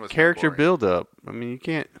the all end was character boring. build up. I mean, you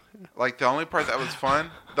can't. Like the only part that was fun,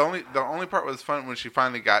 the only part was fun when she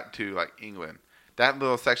finally got to like England. That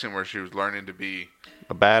little section where she was learning to be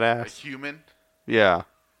A a badass. human, Yeah.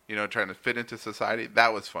 trying to fit into society.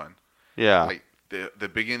 That was fun. Yeah. Like the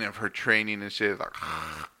beginning of her training and shit, like,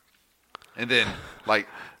 and then like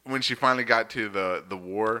when she finally got to the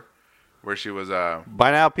war, where she was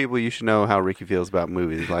By now, people, you should know how Ricky feels about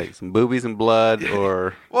movies, like some boobies and blood,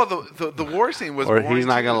 or well, the war scene was or boring he's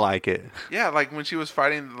not too. gonna like it. Yeah, like when she was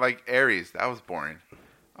fighting like Ares, that was boring.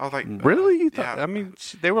 I was like, Really? You thought, yeah. I mean,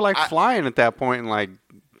 they were like flying at that point and like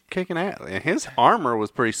kicking ass. And his armor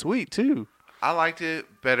was pretty sweet too. I liked it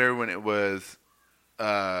better when it was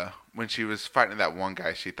when she was fighting that one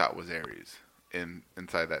guy she thought was Ares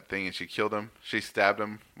inside that thing, and she killed him. She stabbed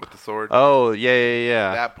him with the sword. Oh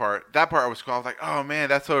yeah. That part was cool. I was like, oh man,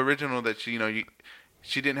 that's so original that she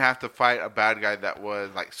didn't have to fight a bad guy that was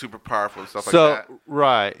like super powerful and stuff So like that.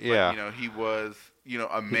 right, But, yeah. he was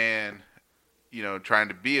a man, trying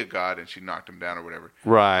to be a god, and she knocked him down or whatever.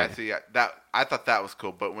 Right. I thought that was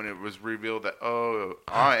cool, but when it was revealed that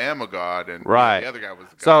I am a god, and Right. the other guy was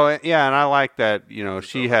a god. So yeah, and I like that.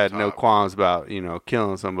 She over had the no top. qualms about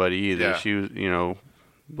killing somebody either. Yeah. She was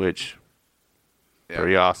which Yeah.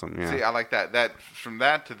 pretty awesome. Yeah. See, I like that. That from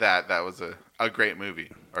that to that was a great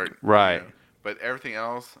movie. Or Right. But everything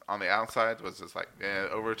else on the outside was just like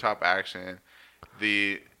over the top action.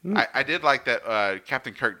 I did like that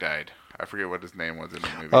Captain Kirk died. I forget what his name was in the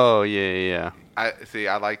movie. Oh yeah.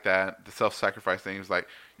 I like that. The self-sacrifice thing was like,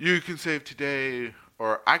 you can save today,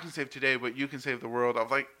 or I can save today, but you can save the world. I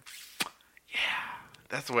was like, yeah,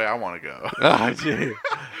 that's the way I want to go. Oh, gee.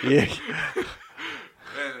 Yeah.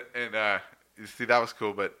 and you see, that was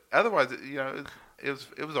cool. But otherwise,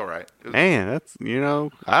 it was all right. It was, Man, that's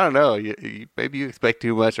I don't know. Maybe you expect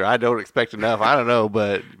too much, or I don't expect enough. I don't know,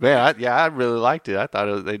 but man, I really liked it. I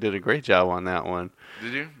thought they did a great job on that one.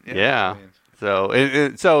 Did you? Yeah. I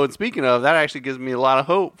mean, And speaking of that, actually gives me a lot of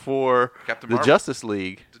hope for Captain the Marvel? Justice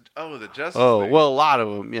League. the Justice Oh, League. well, a lot of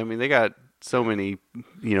them. I mean, they got so many,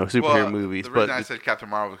 superhero movies, The but reason I said Captain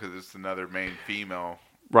Marvel because it's another main female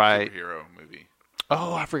right. superhero movie.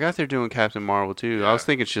 Oh, I forgot they're doing Captain Marvel too. Yeah. I was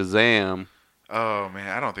thinking Shazam. Oh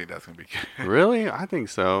man, I don't think that's gonna be good. Really? I think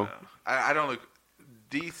so. I don't look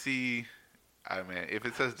DC. I mean, if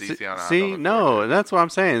it says DC on it, I See, don't look no, forward to it. that's what I'm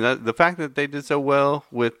saying. The fact that they did so well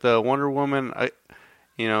with Wonder Woman,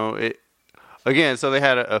 it again. So they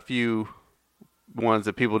had a few ones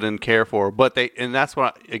that people didn't care for, but and that's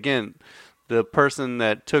why again, the person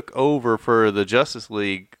that took over for the Justice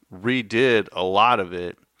League redid a lot of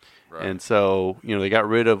it, Right. and so they got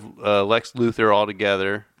rid of Lex Luthor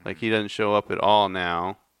altogether. Like he doesn't show up at all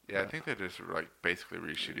now. Yeah, I think they're just like basically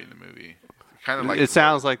reshooting the movie. Kind of like It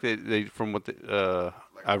sounds like they from what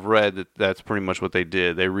I've read that's pretty much what they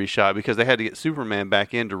did. They reshot because they had to get Superman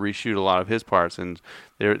back in to reshoot a lot of his parts, and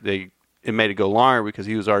it made it go longer because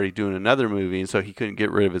he was already doing another movie, and so he couldn't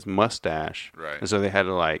get rid of his mustache. Right. And so they had to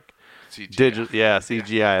CGI.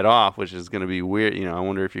 CGI it off, which is going to be weird. I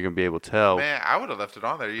wonder if you're going to be able to tell. Man, I would have left it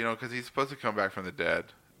on there, because he's supposed to come back from the dead.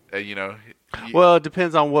 Well, it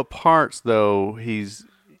depends on what parts though he's.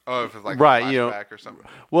 if it's like right, a flashback or something.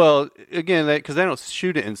 Well, again, because they don't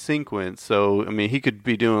shoot it in sequence, so I mean, he could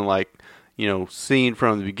be doing scene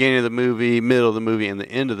from the beginning of the movie, middle of the movie, and the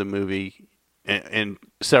end of the movie, and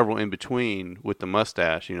several in between with the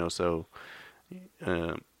mustache. So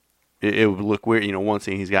it would look weird. One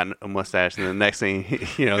scene he's got a mustache, and the next scene,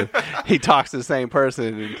 he talks to the same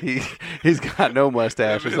person, and he's got no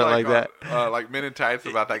mustache or something like that. Like Men in Tights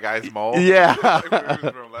about that guy's mole. Yeah.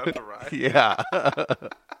 Moving from left to right. Yeah.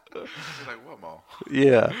 He's like, what mole?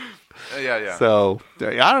 Yeah. Yeah. So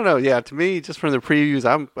I don't know. Yeah, to me, just from the previews,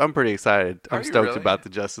 I'm pretty excited. Are I'm you stoked really? about the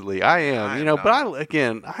Justice League. I am. I am But I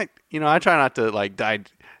try not to I try not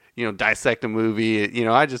to dissect a movie.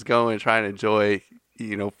 I just go and try and enjoy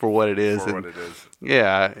for what it is. For what it is.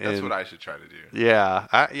 Yeah. That's what I should try to do. Yeah.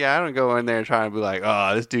 I don't go in there and try to be like,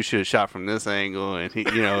 oh, this dude should have shot from this angle. And he's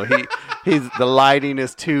the lighting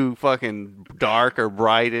is too fucking dark or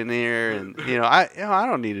bright in there. And, I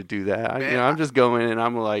don't need to do that. I'm just going and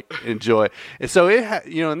I'm like, enjoy. And so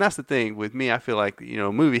and that's the thing with me. I feel like,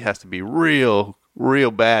 a movie has to be real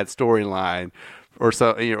bad storyline or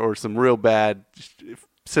some real bad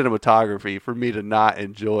cinematography for me to not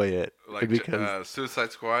enjoy it. Like because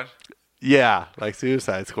Suicide Squad? Yeah, like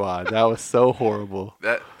Suicide Squad. That was so horrible.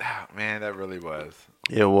 That really was.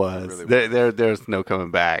 It was. Really was. There's no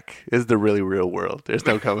coming back. It's the really real world. There's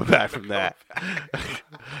no coming back from that.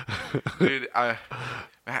 Dude,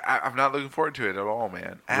 I'm not looking forward to it at all,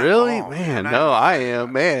 man. Really? Man, no, I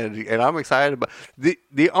am, man. And I'm excited about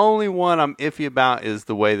the only one I'm iffy about is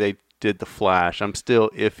the way they did the Flash. I'm still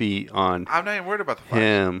iffy on I'm not even worried about the Flash.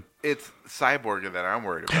 him. It's Cyborg that I'm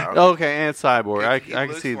worried about. Okay, and Cyborg. I He can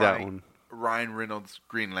looks see that one. Ryan Reynolds'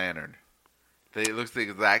 Green Lantern. It looks the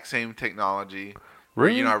exact same technology.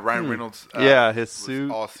 Really? Where, Ryan Reynolds. His suit.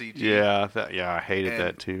 All CG. Yeah, I hated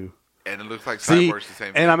that too. And it looks like Cyborg's the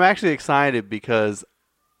same. And I'm actually excited because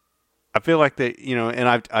I feel like they,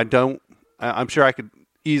 and I'm sure I could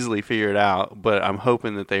easily figure it out, but I'm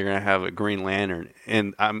hoping that they're going to have a Green Lantern,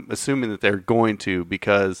 and I'm assuming that they're going to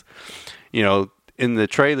because, in the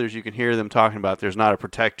trailers you can hear them talking about there's not a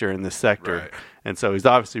protector in this sector, right. And so he's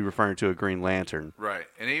obviously referring to a Green Lantern, right?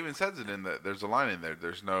 And he even says it there's a line in there.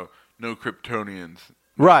 There's no Kryptonians,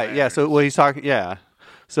 right? Lanterns. Yeah. So he's talking, yeah.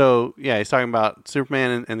 So yeah, he's talking about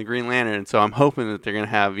Superman and the Green Lantern, and so I'm hoping that they're going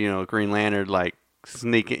to have a Green Lantern like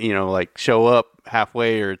sneak, like show up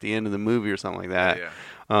halfway or at the end of the movie or something like that. Yeah.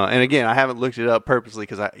 And again, I haven't looked it up purposely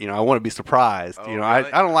because I want to be surprised. Oh, really?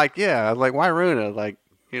 really? I don't like. Yeah, I was like, why ruin it? Like,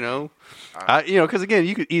 because again,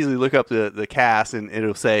 you could easily look up the cast and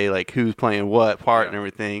it'll say like who's playing what part and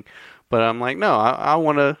everything. But I'm like, no, I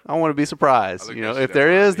want to be surprised. If there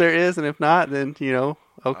is, there is, and if not, then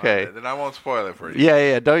okay. Then I won't spoil it for you.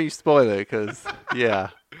 Yeah. Don't you spoil it because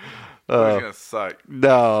yeah. It's gonna suck.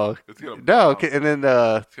 No, bomb. And then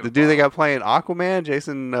the dude they got playing Aquaman,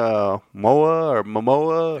 Jason Momoa.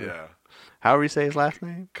 Yeah. However you say his last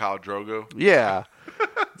name. Kyle Drogo. Yeah.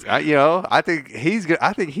 I think he's good.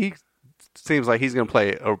 I think he seems like he's going to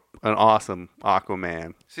play an awesome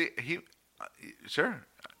Aquaman. See, sure.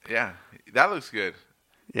 Yeah. That looks good.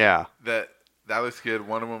 Yeah. That looks good.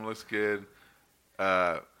 One of them looks good.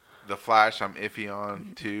 The Flash, I'm iffy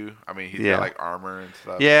on too. I mean, he's got like armor and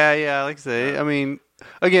stuff. Yeah. Like I say, I mean,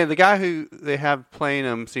 again, the guy who they have playing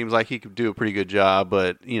him seems like he could do a pretty good job.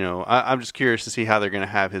 But I'm just curious to see how they're going to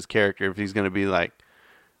have his character. If he's going to be like,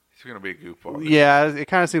 he's going to be a goofball. Yeah, it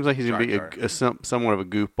kind of seems like he's going to be somewhat of a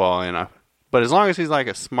goofball. But as long as he's like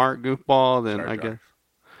a smart goofball, then I guess.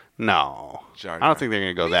 No, I don't think they're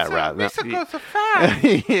going to go that route.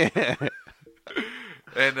 Yeah.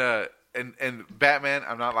 And Batman,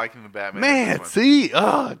 I'm not liking the Batman. Man, see,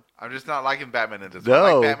 I'm just not liking Batman in this one.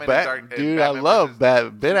 No, like dude, I love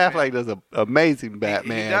Batman. Ben Affleck does an amazing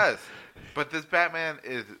Batman. He does, but this Batman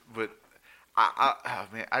is. But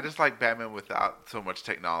I just like Batman without so much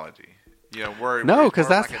technology. Because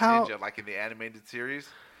that's like how. Ninja, like in the animated series,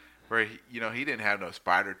 where he didn't have no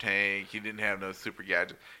spider tank, he didn't have no super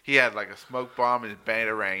gadget. He had like a smoke bomb and his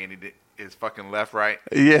batarang, and he did his fucking left, yeah,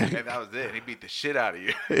 and that was it. And he beat the shit out of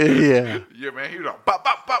you. Yeah, yeah, man. He was like, bop,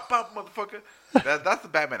 bop, bop, bop, motherfucker. That's the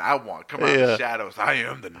Batman I want. Come out of the shadows. I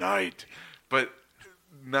am the night, but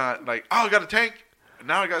not like, oh, I got a tank.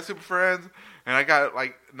 Now I got super friends, and I got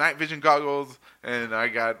like night vision goggles, and I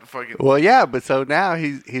got fucking. Well, yeah, but so now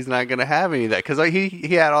he's not gonna have any of that because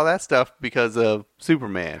he had all that stuff because of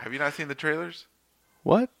Superman. Have you not seen the trailers?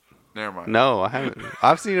 What? Never mind. No, I haven't.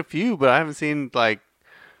 I've seen a few, but I haven't seen like.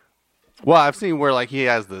 Well, I've seen where like he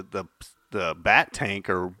has the bat tank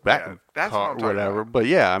or bat car or whatever, but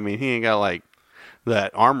yeah, I mean he ain't got like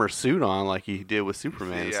that armor suit on like he did with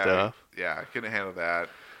Superman and stuff. Yeah, I couldn't handle that.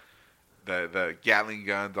 The Gatling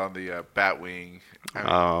guns on the Batwing.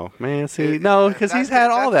 Oh man, see, no, because he's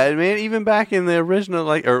had all that, man. Even back in the original,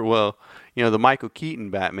 the Michael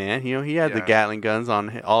Keaton Batman, he had the Gatling guns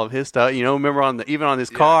on all of his stuff. Remember even on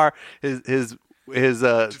his car, his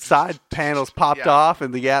side panels popped off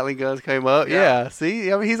and the Gatling guns came up. Yeah,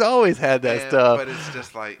 see, I mean, he's always had that stuff. But it's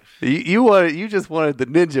just like you just wanted the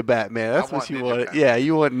Ninja Batman. That's what you wanted. Batman. Yeah,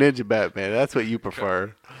 you want Ninja Batman. That's what you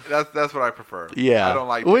prefer. That's what I prefer. Yeah, I don't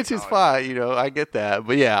like which is fine. I get that,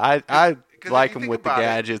 but yeah, I like him with the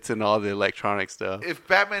gadgets and all the electronic stuff. If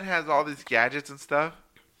Batman has all these gadgets and stuff,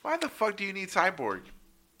 why the fuck do you need Cyborg?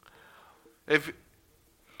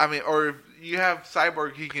 Or if you have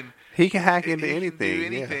Cyborg, he can hack into anything. Do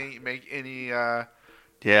anything, make any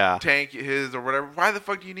Yeah. tank his or whatever. Why the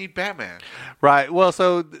fuck do you need Batman? Right. Well,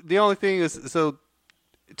 so the only thing is, so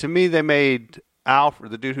to me, they made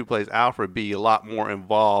Alfred, the dude who plays Alfred, be a lot more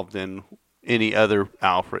involved than any other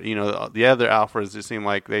Alfred. You know, the other Alfreds just seemed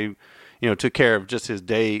like they, took care of just his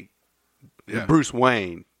day. Yeah. Bruce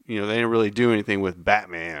Wayne, they didn't really do anything with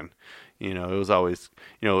Batman. It was always,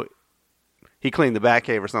 he cleaned the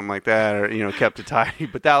Batcave or something like that, or kept it tidy.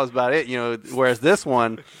 But that was about it. Whereas this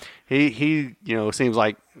one, he seems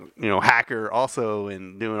like hacker also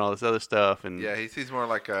and doing all this other stuff, and Yeah, he seems more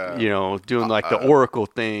like a doing like the Oracle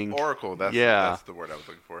thing. Oracle. That's the word I was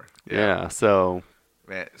looking for. Yeah. So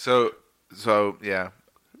man, so yeah.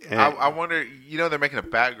 I wonder. They're making a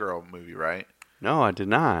Batgirl movie, right? No, I did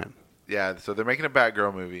not. Yeah, so they're making a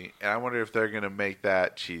Batgirl movie, and I wonder if they're gonna make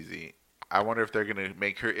that cheesy. I wonder if they're gonna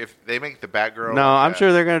make her. If they make the Batgirl, No, I'm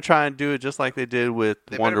sure they're gonna try and do it just like they did with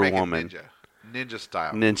they Wonder better make Woman. it ninja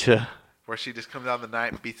style, Ninja. where she just comes out in the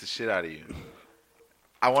night and beats the shit out of you.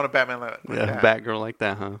 I want a Batman like that. Batgirl like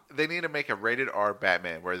that, huh? They need to make a rated R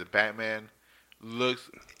Batman where the Batman looks,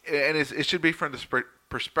 and it should be from the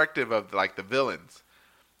perspective of like the villains,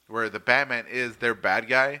 where the Batman is their bad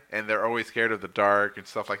guy and they're always scared of the dark and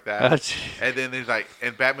stuff like that. And then there's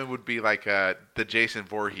and Batman would be like the Jason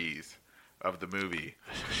Voorhees of the movie,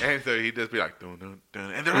 and so he'd just be like dun dun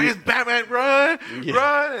dun, and they're like, "It's Batman, run,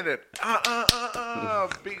 run!" and then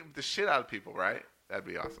beating the shit out of people, right? That'd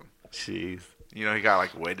be awesome. Jeez. He got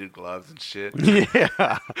like weighted gloves and shit.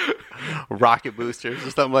 Yeah. Rocket boosters or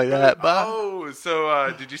something like that. Oh,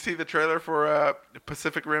 so did you see the trailer for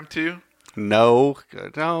Pacific Rim 2? No,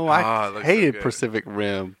 I hated so Pacific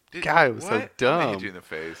Rim. God, it was so dumb. I'll hit you in the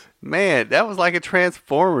face. Man, that was like a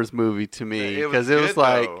Transformers movie to me because it was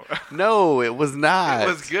like, no, it was not. It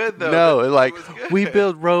was good though. No, we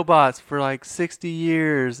build robots for like 60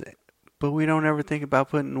 years, but we don't ever think about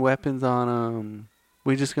putting weapons on them.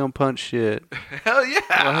 We just gonna punch shit. Hell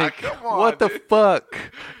yeah! Come on, what the fuck?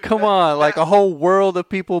 Come on, like a whole world of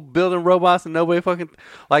people building robots and nobody fucking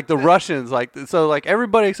like the Russians, like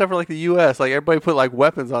everybody except for like the U.S. Like everybody put like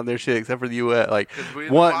weapons on their shit except for the U.S. Like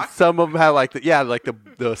some of them had like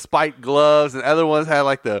the spiked gloves, and other ones had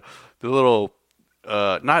like the little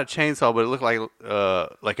not a chainsaw, but it looked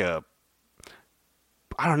like a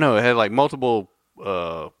I don't know. It had like multiple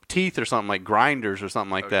teeth or something, like grinders or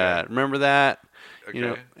something like that. Remember that?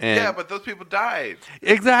 Okay. Yeah, but those people died.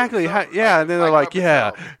 Exactly. And then they're like, you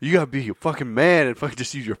gotta be a fucking man and fucking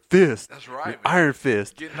just use your fist. That's right, Iron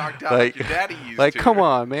fist. Get knocked out like your daddy used to. Like, come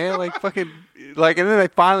on, man. Like, fucking, like, and then they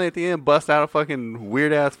finally at the end bust out a fucking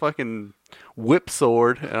weird ass fucking whip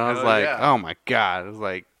sword, and I was like, oh my god. I was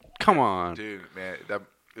like, come on, dude, man,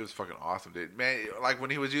 it was fucking awesome, dude. Man, like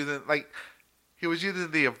when he was using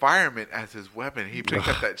the environment as his weapon. He picked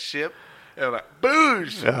up that ship and like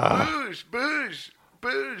boosh, boosh, boosh,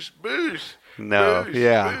 boosh, boosh. No, boosh,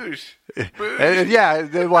 yeah, boosh, boosh.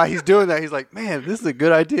 and then while he's doing that, he's like, "Man, this is a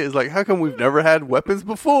good idea." It's like, how come we've never had weapons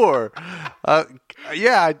before? Man,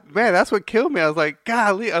 that's what killed me. I was like,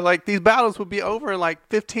 golly, like these battles would be over in like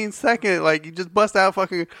 15 seconds. Like you just bust out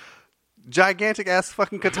fucking gigantic ass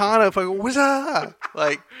fucking katana, fucking wizza.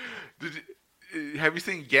 Like, have you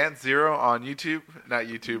seen Gant Zero on YouTube? Not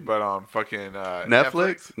YouTube, but on fucking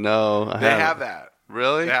Netflix? No, they have that.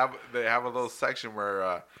 Really? They have a little section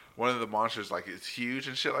where one of the monsters like is huge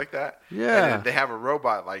and shit like that. Yeah. And they have a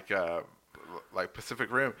robot like Pacific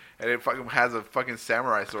Rim, and it fucking has a fucking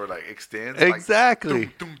samurai sword like extends. Exactly.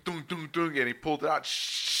 Like, dung, dung, dung, dung, and he pulled it out.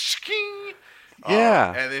 Shking.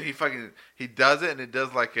 Yeah. And then he does it, and it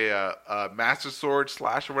does like a master sword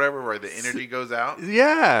slash or whatever, where the energy goes out.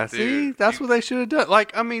 Yeah. Dude, see, that's what they should have done.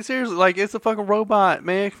 Like, I mean, seriously, like it's a fucking robot,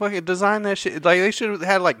 man. Fucking design that shit. Like they should have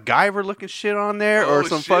had like Guyver looking shit on there, or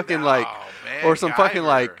some fucking like, or some fucking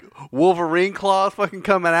like Wolverine claws fucking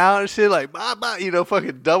coming out and shit, like bah, bah,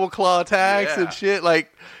 fucking double claw attacks and shit,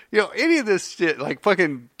 like. Any of this shit, like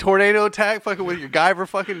fucking tornado attack, fucking with your Guyver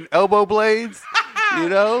fucking elbow blades,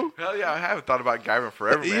 Hell yeah, I haven't thought about Guyver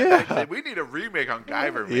forever, man. Yeah. We need a remake on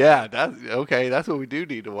Guyver, man. Yeah, that's okay. That's what we do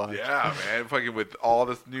need to watch. Yeah, man. Fucking with all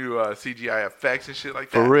this new CGI effects and shit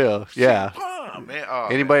like that. For real, yeah. Man.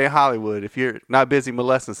 Anybody in Hollywood, if you're not busy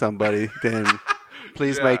molesting somebody, then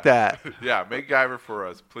please make that. Yeah, make Guyver for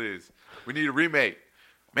us, please. We need a remake.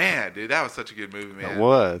 Man, dude, that was such a good movie, man. It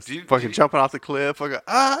was. Jumping off the cliff. Fucking,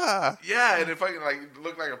 Yeah, and it fucking like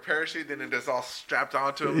looked like a parachute, then it just all strapped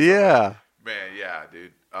onto him. Yeah. Man, yeah,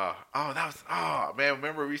 dude. Man,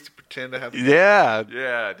 remember we used to pretend to have. Yeah.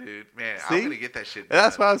 Yeah, dude. Man, See? I'm gonna get that shit.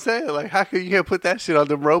 That's what I'm saying. Like, how can you put that shit on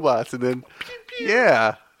them robots and then?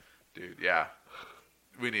 Yeah. Dude, yeah.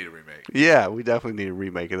 We need a remake. Yeah, we definitely need a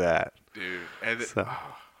remake of that. Dude, and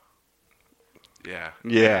Yeah.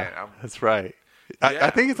 Yeah, Man, that's right. Yeah. I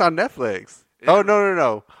think it's on Netflix. Yeah. Oh,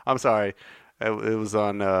 no. I'm sorry. It was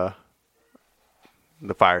on the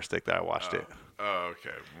Fire Stick that I watched it. Oh,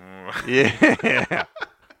 okay. Yeah.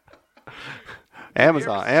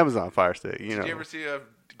 Amazon Fire Stick. You know. Did you ever see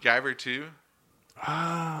Guyver 2?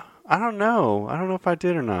 I don't know. I don't know if I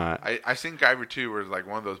did or not. I seen Guyver 2 where it's like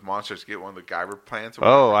one of those monsters get one of the Guyver plants. Or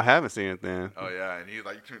Oh, whatever. I haven't seen it then. Oh yeah, and he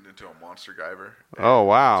like turned into a monster Guyver. Oh,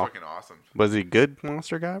 wow. It's fucking awesome. Was he good,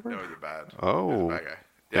 Monster Guyver? No, he's a bad. Oh. He's a bad guy.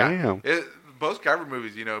 Yeah. Damn. Both Guyver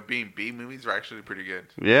movies, being B movies, are actually pretty good.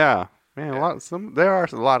 Yeah. Man, Yeah. there are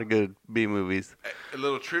a lot of good B movies. A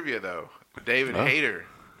little trivia though: David Hayter,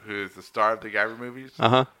 who is the star of the Guyver movies.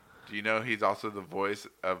 Uh-huh. Do you know he's also the voice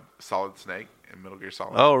of Solid Snake in Metal Gear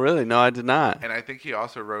Solid? Oh, really? No, I did not. And I think he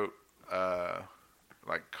also wrote,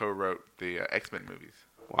 co-wrote the X-Men movies,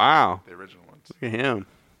 Wow. the original ones. Look at him.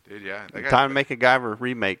 Dude, yeah. That Time to make a Guyver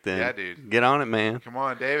remake then. Yeah, dude. Get on it, man. Come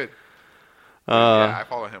on, David. Yeah, I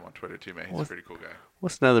follow him on Twitter too, man. He's a pretty cool guy.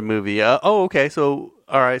 What's another movie? Okay. So,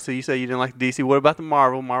 all right. So you say you didn't like DC. What about the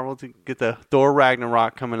Marvel? Marvel to get the Thor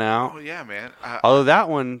Ragnarok coming out. Oh yeah, man. Although that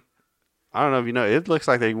one, I don't know if you know, it looks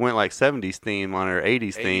like they went like 70s theme on her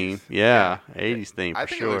 80s theme. Yeah, 80s theme for I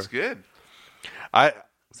think sure. it looks good.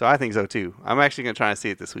 So I think so too. I'm actually gonna try and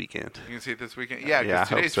see it this weekend. You can see it this weekend. Yeah, Yeah, I because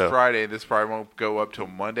hope today's so. Friday. This probably won't go up till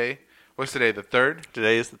Monday. What's today? The 3rd?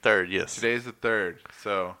 Today is the 3rd. Yes. Today is the 3rd.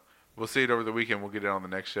 So we'll see it over the weekend. We'll get it on the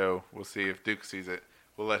next show. We'll see if Duke sees it.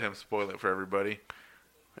 We'll let him spoil it for everybody.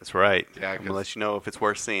 That's right. Yeah, I'm gonna let you know if it's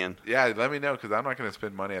worth seeing. Yeah, let me know because I'm not going to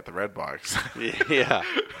spend money at the Red Box. Yeah.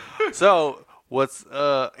 So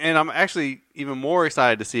and I'm actually even more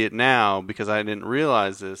excited to see it now because I didn't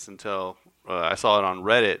realize this until I saw it on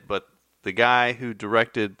Reddit. But the guy who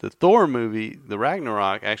directed the Thor movie, the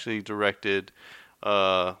Ragnarok, actually directed We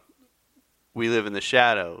Live in the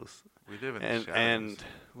Shadows. We live in the shadows. And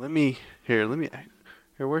let me here.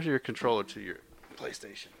 Where's your controller to your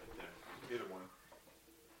PlayStation? Either one.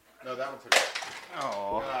 No, that one's okay.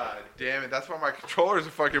 Oh. God damn it. That's why my controllers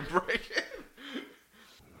are fucking breaking.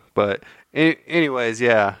 But anyways,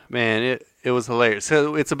 yeah, man, it was hilarious.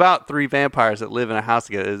 So it's about 3 vampires that live in a house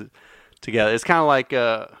together. It's kind of like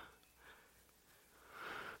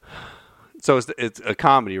so it's a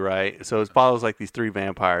comedy, right? So it follows like these 3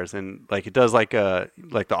 vampires, and like it does like The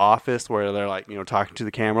Office, where they're like talking to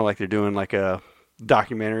the camera, like they're doing like a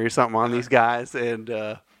documentary or something on these guys, and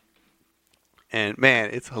man,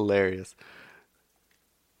 it's hilarious.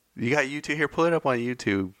 You got YouTube here? Pull it up on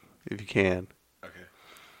YouTube if you can.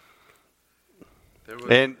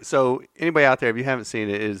 And so, anybody out there, if you haven't seen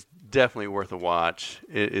it, it is definitely worth a watch.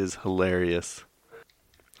 It is hilarious.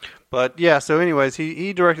 But yeah, so anyways,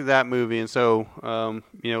 he directed that movie, and so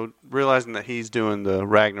realizing that he's doing the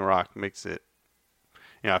Ragnarok makes it,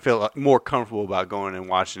 I feel more comfortable about going and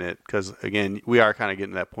watching it because again, we are kind of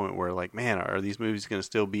getting to that point where like, man, are these movies going to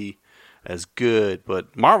still be as good?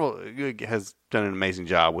 But Marvel has done an amazing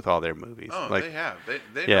job with all their movies. Oh, like, they have.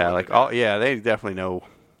 They yeah, know like what they're doing. they definitely know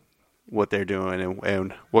what they're doing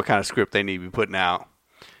and what kind of script they need to be putting out.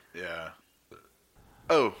 Yeah.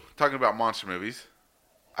 Oh, talking about monster movies,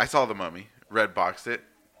 I saw The Mummy. Red boxed it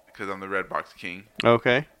because I'm the Red Box King.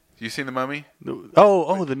 Okay. You seen The Mummy?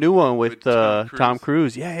 Oh, the new one with Tom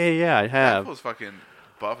Cruise. Yeah, I have. That was fucking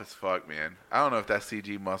buff as fuck, man. I don't know if that's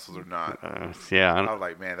CG muscles or not. Yeah. I was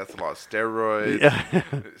like, man, that's a lot of steroids. Yeah.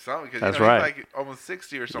 Something, cause, That's he's right. like almost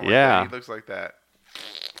 60 or something Yeah. like that. He looks like that.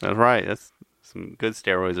 That's right. That's some good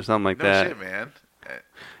steroids or something like No that. shit, man.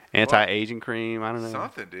 Anti-aging cream. I don't know.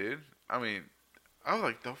 Something, dude. I mean, I was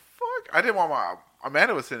like, the fuck? I didn't want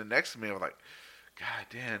Amanda was sitting next to me. I was like, God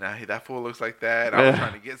damn, that fool looks like that. I was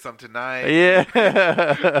trying to get some tonight. Yeah. And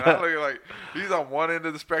I look like he's on one end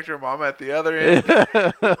of the spectrum. I'm at the other end.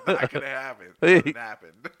 That could have happened. It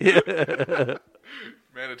happened. Yeah.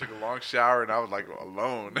 Man, I took a long shower and I was like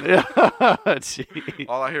alone. Jeez.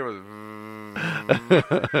 All I hear was.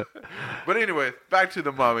 But anyway, back to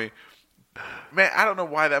The Mummy. Man, I don't know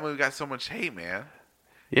why that movie got so much hate, man.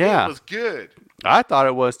 Yeah. It was good. I thought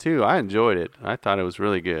it was too. I enjoyed it. I thought it was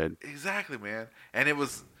really good. Exactly, man. And it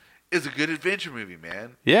was a good adventure movie,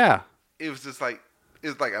 man. Yeah. It was just like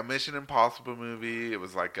a Mission Impossible movie. It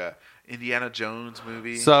was like a Indiana Jones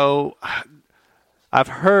movie. So I've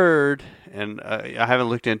heard, and I haven't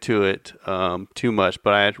looked into it too much,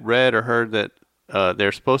 but I had read or heard that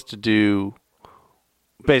they're supposed to do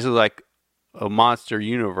basically like a monster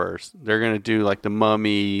universe. They're going to do like the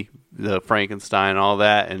Mummy, the Frankenstein, all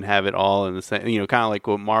that, and have it all in the same, kind of like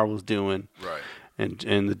what Marvel's doing. Right.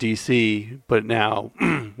 And the DC, but now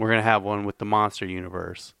we're going to have one with the monster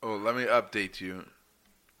universe. Oh, let me update you.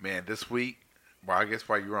 Man, this week Well, I guess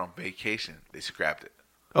while you were on vacation, they scrapped it.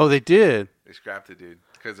 Oh, they did. They scrapped it, dude.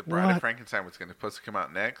 Because the Bride of What? Frankenstein was supposed to come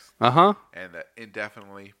out next, Uh-huh. and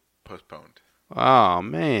indefinitely postponed. Oh,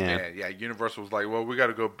 man. And yeah, Universal was like, well, we got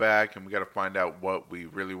to go back and we got to find out what we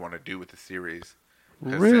really want to do with the series.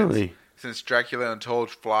 'Cause Really? Since Dracula Untold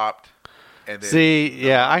flopped, and then See, the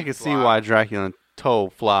yeah, I Mummy can see flopped, why Dracula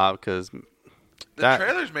Untold flopped, because the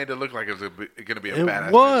trailers made it look like it was going to be a it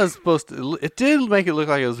badass was movie. supposed to. It did make it look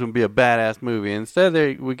like it was going to be a badass movie.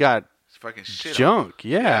 Instead, we got It's fucking shit. junk.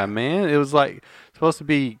 Yeah, man. It was like supposed to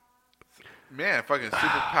be Man, fucking super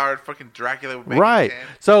powered fucking Dracula with right. hand.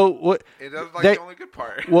 So what? It was like they- the only good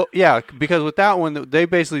part. Well, yeah, because with that one, they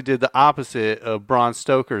basically did the opposite of Bram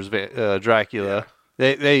Stoker's Dracula.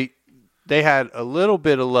 They had a little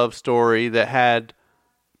bit of love story that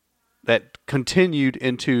continued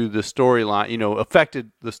into the storyline. You know,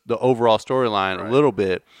 affected the overall storyline Right. a little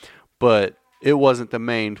bit, but it wasn't the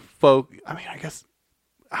main I mean, I guess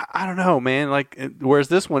I don't know, man. Like, whereas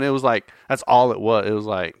this one, it was like that's all it was. It was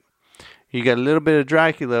like you got a little bit of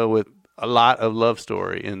Dracula with a lot of love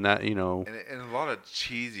story, and that and and a lot of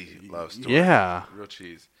cheesy love story. yeah, Real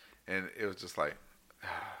cheese. And it was just like,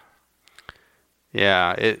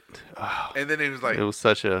 yeah. and then he was like, It was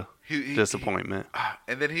such a he- disappointment.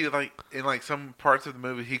 and then he like in like some parts of the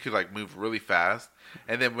movie he could like move really fast,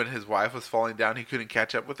 and then when his wife was falling down he couldn't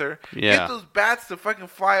catch up with her. Yeah. Get those bats to fucking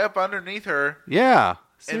fly up underneath her, Yeah,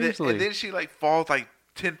 and seriously. then she like falls like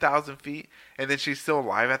 10,000 feet, and then she's still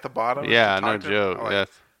alive at the bottom. yeah, and no talk to him. joke.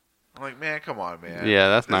 I'm like, man, come on, man. Yeah,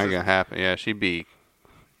 that's This not is- gonna happen. Yeah, she'd be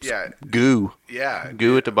Yeah, goo. yeah,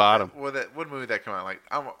 Goo at the bottom. Well, what movie that come out? Like,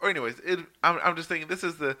 anyways, I'm just thinking this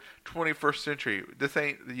is the 21st century. This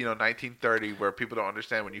ain't 1930 where people don't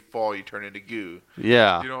understand when you fall you turn into goo.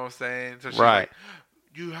 Yeah, You know what I'm saying? So she's Right. like,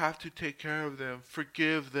 you have to take care of them,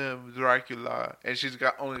 forgive them, Dracula. And she's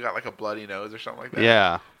only got like a bloody nose or something like that.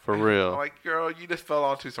 yeah, for I'm real. like, girl, you just fell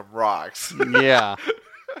onto some rocks. Yeah,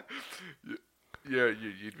 Yeah,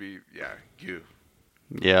 you'd be goo.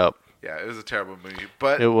 yep. Yeah, it was a terrible movie,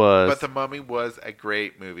 but It was. But The Mummy was a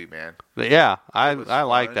great movie, man. But yeah, I was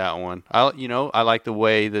like fun. that one. I like the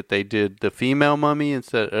way that they did the female mummy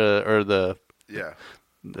instead, or the Yeah,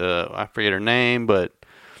 I forget her name, but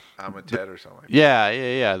I'm a Ted or something. Like that.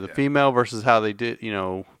 yeah. The Yeah. female versus how they did,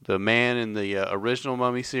 the man in the original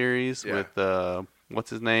Mummy series Yeah. with what's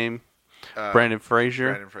his name, Brandon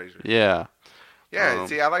Fraser. Fraser. Yeah, Yeah,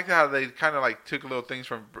 see, I like how they kind of like took little things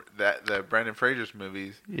from the Brandon Fraser's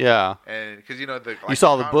movies, yeah. and because You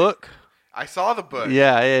saw the book? I saw the book.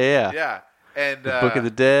 Yeah. yeah, and The Book of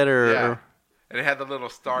the Dead, yeah, and it had the little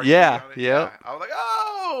star. Yeah, on it. yep. I was like,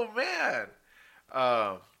 oh man.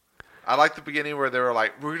 I like the beginning where they were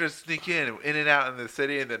like, we're gonna sneak in and out in the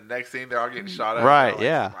city, and the next scene they're all getting shot at. Right, They're all, like,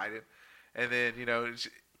 yeah. sliding. And then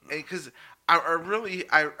because I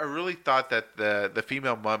really thought that the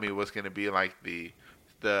female mummy was gonna be like the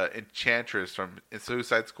enchantress from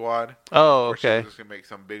Suicide Squad. Oh, where she okay. was just gonna make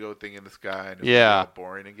some big old thing in the sky and it was Yeah. all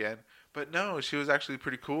boring again. But no, she was actually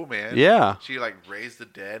pretty cool, man. Yeah. She like raised the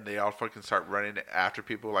dead and they all fucking start running after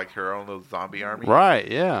people like her own little zombie army.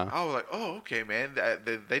 Right, yeah. I was like, oh, okay, man.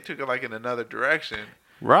 They took it like in another direction.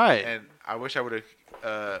 Right. And I wish I would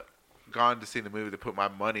have gone to see the movie to put my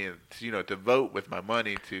money in, to vote with my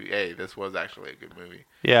money to, hey, this was actually a good movie.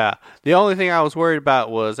 Yeah. The only thing I was worried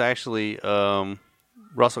about was actually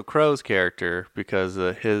Russell Crowe's character because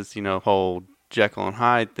of his, whole Jekyll and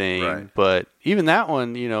Hyde thing. Right. But even that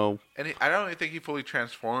one, And I don't even think he fully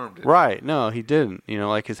transformed. right. No, he didn't.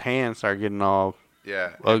 Like his hands started getting all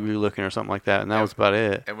Yeah. ugly looking or something like that. And that was about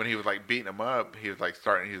it. And when he was like beating him up, he was like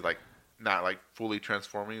he's like not like fully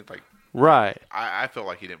transforming. Like Right. I feel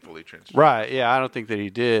like he didn't fully transform. Right. Yeah. I don't think that he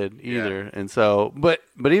did either. And so, but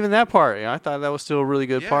even that part, I thought that was still a really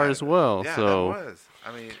good part as well. Yeah, so, that was.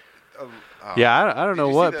 I mean, yeah, I don't Did know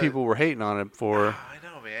you what see people were hating on it for. I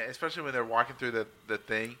know, man. Especially when they're walking through the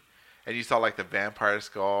thing, and you saw like the vampire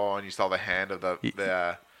skull, and you saw the hand of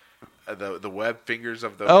the web fingers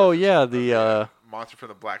of the the monster from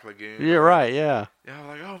the Black Lagoon. yeah, right, yeah. Yeah, I'm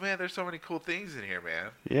like, oh man, there's so many cool things in here, man.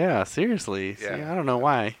 Yeah, seriously. Yeah. See, I don't know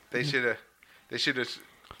why. They should have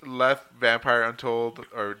left Vampire Untold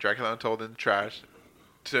or Dracula Untold in the trash,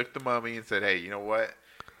 took the Mummy and said, hey, you know what?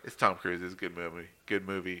 It's Tom Cruise. It's a good movie. Good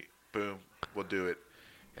movie. Boom. We'll do it.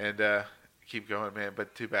 And keep going, man.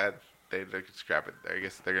 But too bad they could scrap it. I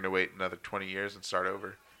guess they're going to wait another 20 years and start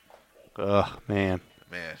over. Ugh, man.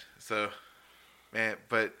 Man. So, man,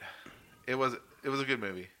 but it was a good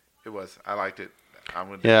movie. It was. I liked it. I'm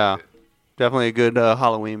going to Yeah. it. Definitely a good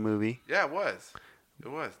Halloween movie. Yeah, it was. It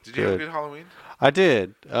was. Did you have a good Halloween? I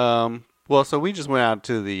did. Well, so we just went out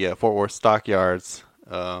to the Fort Worth Stockyards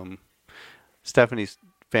Stephanie's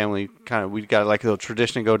family we got like a little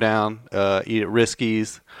tradition to go down, eat at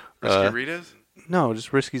Risky's. Rita's? No,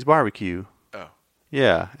 just Risky's barbecue. Oh.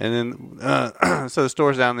 Yeah, and then so the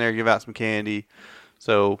stores down there give out some candy.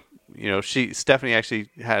 So Stephanie actually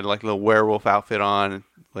had like a little werewolf outfit on,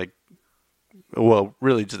 like, well,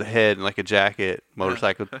 really just a head and like a jacket,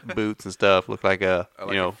 motorcycle boots and stuff. Looked like a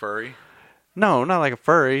a furry. No, not like a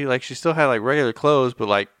furry. Like she still had like regular clothes, but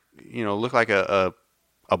like looked like a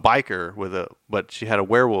biker but she had a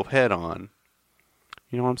werewolf head on.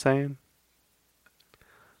 You know what I'm saying?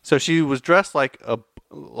 So she was dressed like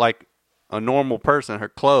a normal person. Her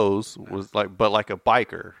clothes was like a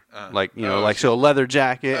biker, so a leather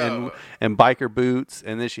jacket and biker boots,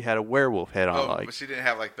 and then she had a werewolf head on. But she didn't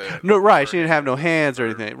have like the no, right? She didn't have no hands or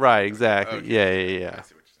anything. Right? Exactly. Okay. Yeah. I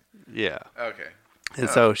see what you're saying. Yeah. Okay. And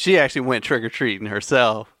so she actually went trick or treating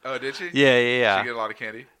herself. Oh, did she? Yeah. Did she get a lot of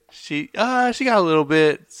candy? She got a little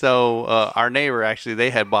bit. So our neighbor actually, they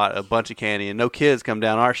had bought a bunch of candy, and no kids come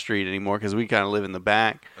down our street anymore because we kind of live in the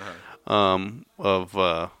back of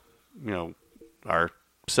our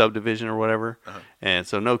subdivision or whatever, and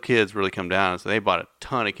so no kids really come down. So they bought a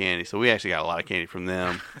ton of candy. So we actually got a lot of candy from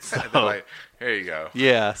them. So They're like, here you go.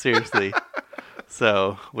 Yeah, seriously.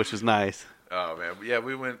 So which was nice. Oh man, yeah,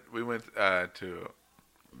 we went to.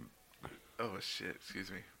 Oh shit!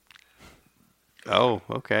 Excuse me. Oh,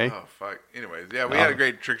 okay. Oh fuck. Anyways, yeah, we had a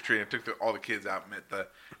great trick or treat. I took all the kids out, met the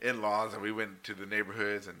in-laws, and we went to the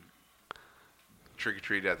neighborhoods and trick or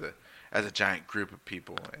treat as a giant group of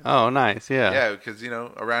people. And, oh, nice. Yeah. Yeah, because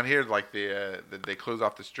around here, like they close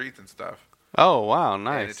off the streets and stuff. Oh wow,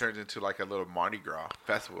 nice. And it turns into like a little Mardi Gras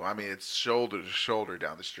festival. I mean, it's shoulder to shoulder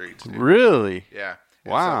down the streets. Dude. Really? Yeah.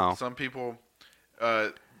 And wow. Some people.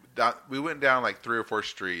 We went down like 3 or 4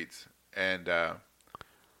 streets, and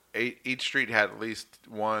each street had at least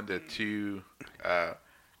 1 to 2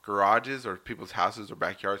 garages or people's houses or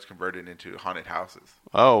backyards converted into haunted houses.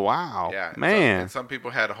 Oh wow! Yeah, man. And some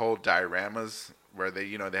people had whole dioramas where they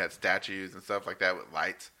had statues and stuff like that with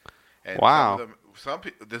lights. And wow! Some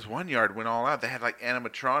people, this one yard went all out. They had like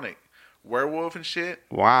animatronic werewolf and shit.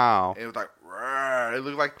 Wow! It was like, rawr. It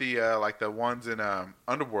looked like the ones in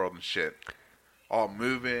Underworld and shit. All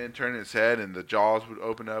moving, turning its head, and the jaws would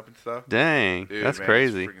open up and stuff. Dang, dude, that's man,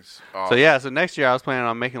 crazy. So next year I was planning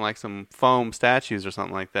on making like some foam statues or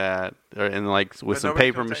something like that, and like with some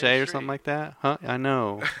paper mache or something like that. Huh? I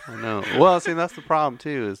know. Well, see, that's the problem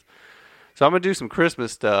too. So I'm gonna do some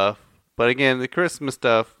Christmas stuff, but again, the Christmas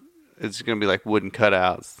stuff is gonna be like wooden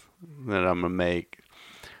cutouts that I'm gonna make.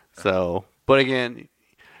 So, but again,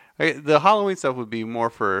 the Halloween stuff would be more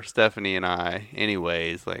for Stephanie and I,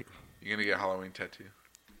 anyways. Like. You gonna get a Halloween tattoo?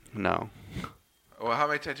 No. Well, how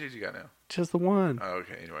many tattoos you got now? Just the one. Oh,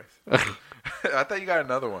 okay. Anyways, I thought you got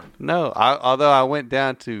another one. No, although I went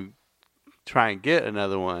down to try and get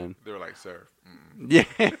another one. They were like, "Sir." Yeah.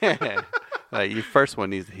 Like, your first one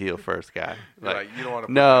needs to heal first, guy. Like you don't want to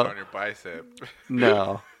put that on your bicep.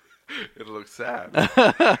 No. It'll look sad.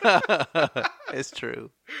 It's true.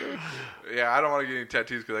 Yeah, I don't want to get any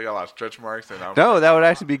tattoos because I got a lot of stretch marks. And no, that would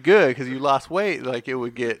actually be good because you lost weight. Like it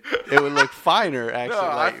would look finer.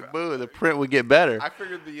 Actually, the print would get better. I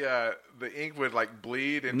figured the ink would like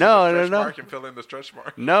bleed into the stretch mark and fill in the stretch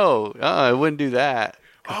mark. No, it wouldn't do that.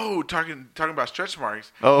 Oh, talking about stretch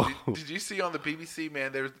marks. Oh, did you see on the BBC,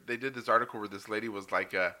 man? They did this article where this lady was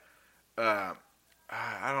like I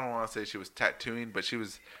don't want to say she was tattooing, but she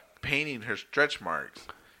was painting her stretch marks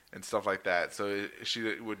and stuff like that. So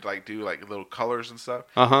she would like do like little colors and stuff.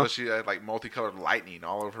 So she had like multicolored lightning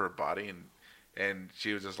all over her body, and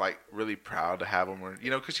she was just like really proud to have them.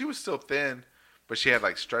 Because she was still thin, but she had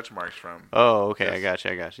like stretch marks from. Oh, okay, I got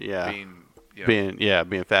you. Yeah,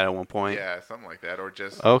 being fat at one point. Yeah, something like that, or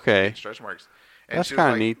just stretch marks. And that's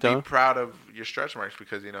kind of neat, though. Be proud of your stretch marks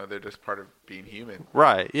because they're just part of being human.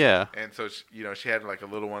 Right. Yeah. And so she had like a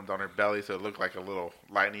little ones on her belly, so it looked like a little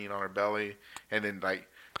lightning on her belly, and then like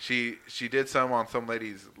she did some on some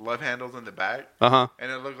lady's love handles in the back. And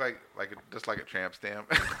it looked just like a tramp stamp.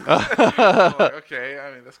 I'm like, okay,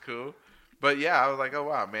 I mean that's cool. But yeah, I was like, oh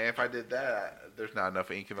wow, man, if I did that, there's not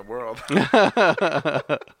enough ink in the world.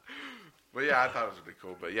 But yeah, I thought it was really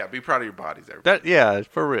cool. But yeah, be proud of your bodies, everybody. Yeah,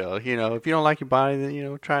 for real. If you don't like your body,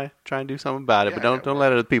 then try and do something about it. But don't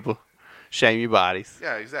let other people shame your bodies.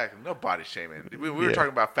 Yeah, exactly. No body shaming. We were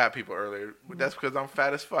talking about fat people earlier. That's because I'm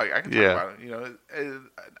fat as fuck. I can talk about it.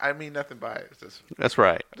 I mean nothing by it. That's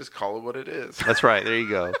right. I just call it what it is. That's right. There you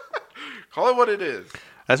go. Call it what it is.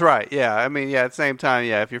 That's right. Yeah. I mean, at the same time,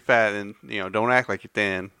 if you're fat, then don't act like you're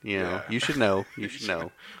thin. You should know. You should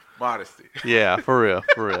know. Modesty. Yeah, for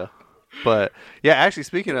real. But yeah, actually,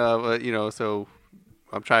 speaking of, so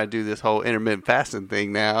I'm trying to do this whole intermittent fasting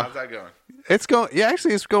thing now. How's that going? It's going. Yeah,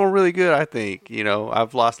 actually, it's going really good. I think.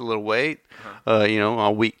 I've lost a little weight.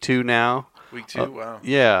 On week 2 now. Week 2, wow.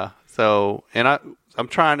 Yeah. So, and I'm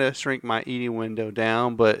trying to shrink my eating window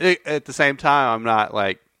down, but at the same time, I'm not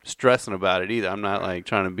like stressing about it either. I'm not like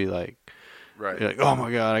trying to be like, right. Oh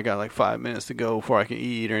my God, I got like 5 minutes to go before I can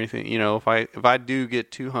eat or anything. If I do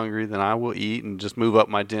get too hungry, then I will eat and just move up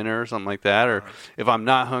my dinner or something like that. Or if I'm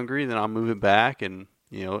not hungry, then I'll move it back and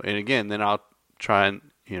again, then I'll try and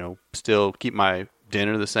still keep my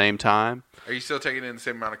dinner the same time. Are you still taking in the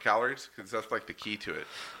same amount of calories? Because that's like the key to it.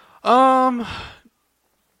 I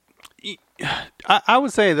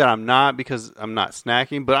would say that I'm not, because I'm not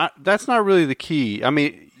snacking, but that's not really the key. I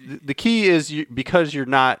mean, the key is because you're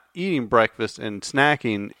not eating breakfast and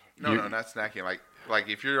snacking. No, not snacking. Like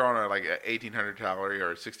if you're on a 1,800 calorie or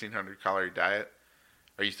 1,600 calorie diet,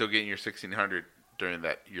 are you still getting your 1,600 during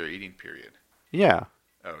your eating period? Yeah.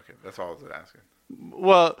 Oh, okay. That's all I was asking.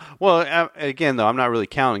 Well, again, though, I'm not really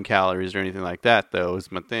counting calories or anything like that, though,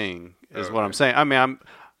 is my thing, what I'm saying. I mean,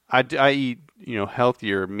 I eat,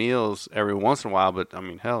 healthier meals every once in a while, but I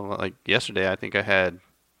mean, hell, like yesterday, I think I had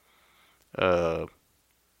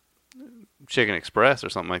Chicken Express or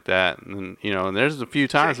something like that, and and there's a few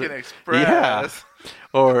times Chicken Express, yeah,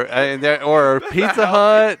 or Pizza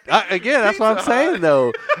Hut. Again, that's what I'm saying,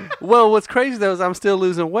 though. Well, what's crazy though is I'm still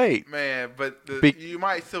losing weight, man. But you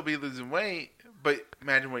might still be losing weight. But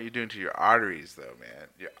imagine what you're doing to your arteries, though, man.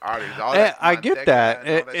 Your arteries. All that. I get that,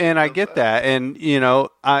 and I get that, and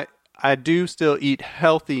I do still eat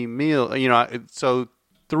healthy meals. So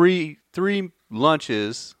three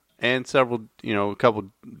lunches and several, a couple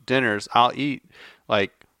dinners. I'll eat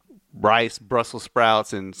like rice, Brussels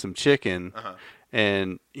sprouts, and some chicken,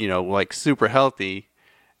 and like super healthy,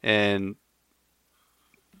 and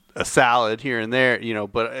a salad here and there.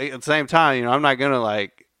 But at the same time, I'm not gonna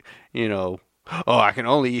like, I can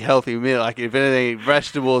only eat healthy meal. Like if it ain't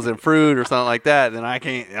vegetables and fruit or something like that, then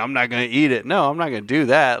I'm not going to eat it. No, I'm not going to do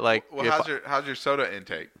that. Like, well, how's your soda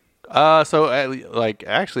intake?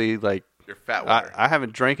 Actually, your fat water. I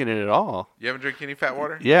haven't drinking it at all. You haven't drank any fat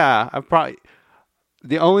water? Yeah,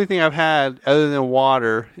 the only thing I've had other than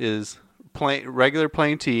water is regular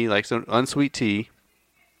plain tea, like some unsweet tea,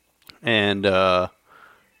 and then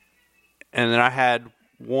I had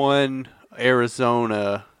one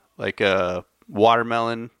Arizona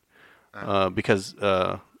watermelon, because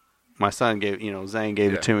my son Zane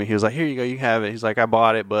gave it to me. He was like, "Here you go, you can have it." He's like, "I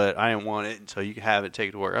bought it, but I didn't want it, so you can have it. Take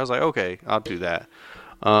it to work." I was like, "Okay, I'll do that."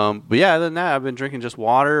 But yeah, other than that, I've been drinking just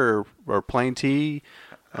water or plain tea.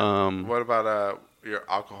 What about your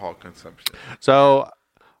alcohol consumption? So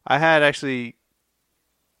I had actually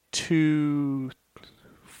 4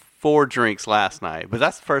 drinks last night, but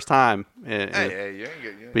that's the first time. Hey, you ain't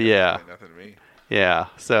good. But yeah, nothing to me. Yeah.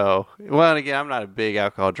 So, well, again, I'm not a big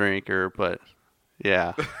alcohol drinker, but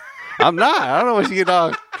yeah, I'm not. I don't know what you get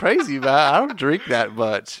all crazy about. I don't drink that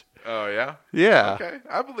much. Oh yeah. Yeah. Okay,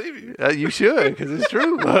 I believe you. You should, because it's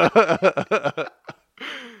true. Well,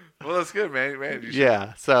 that's good, man.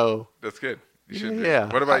 Yeah. So that's good. You should.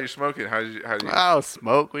 Yeah. What about you smoking? How do you? I don't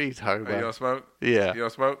smoke. What are you talking about? You don't smoke? Yeah. You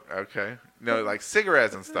don't smoke? Okay. No, like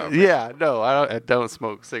cigarettes and stuff. Yeah. No, I don't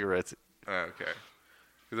smoke cigarettes. Okay.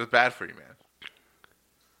 Because it's bad for you, man.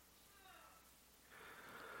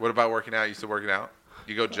 What about working out? You still working out?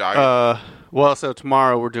 You go jogging? Well, so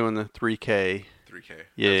tomorrow we're doing the 3K. 3K.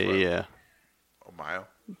 Yeah. A mile?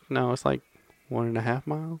 No, it's like 1.5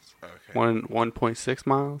 miles. Okay. 1.6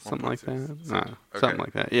 miles, something like that. Okay. Something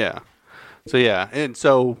like that. Yeah. So yeah, and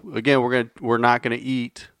so again, we're not gonna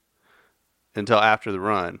eat until after the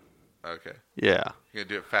run. Okay. Yeah. You gonna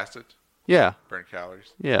do it fasted? Yeah. Burn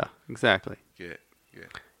calories? Yeah. Exactly. Good.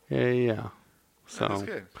 Yeah. So that's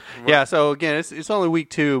good. Yeah. So again, it's only week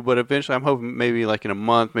 2, but eventually I'm hoping maybe like in a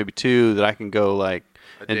month, maybe 2, that I can go like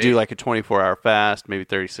and do like a 24-hour fast, maybe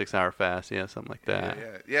 36-hour fast. Yeah, something like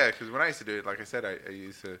that. Yeah. Because when I used to do it, like I said, I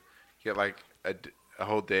used to get like a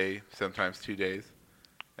whole day, sometimes 2 days,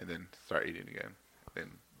 and then start eating again.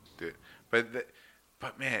 Then do it. But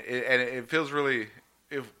man, it feels really.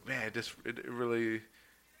 It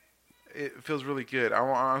feels really good.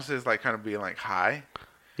 Honestly, it's like kind of being like high.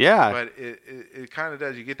 Yeah. But it kind of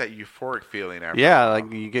does. You get that euphoric feeling after. Yeah, like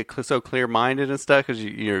you get so clear-minded and stuff because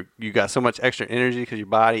you got so much extra energy because your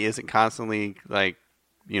body isn't constantly like,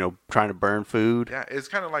 trying to burn food. Yeah, it's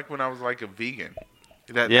kind of like when I was like a vegan.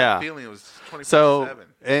 That feeling was 24/7. So,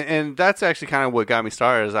 and that's actually kind of what got me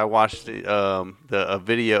started. Is I watched a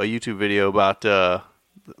YouTube video about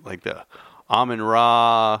like the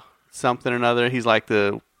Amin-Ra something or another. He's like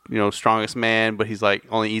the strongest man, but he's like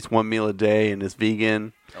only eats one meal a day and is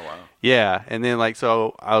vegan. Oh wow! Yeah, and then like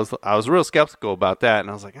so I was real skeptical about that, and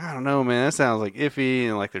I was like, I don't know, man, that sounds like iffy,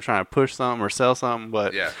 and like they're trying to push something or sell something.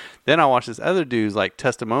 But Yeah. then I watched this other dude's like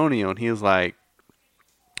testimonial, and he's like,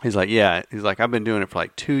 yeah, he's like, I've been doing it for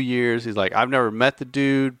like 2 years. He's like, I've never met the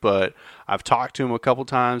dude, but I've talked to him a couple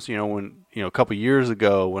times. When a couple years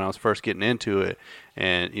ago when I was first getting into it,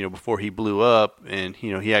 and before he blew up, and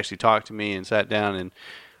he actually talked to me and sat down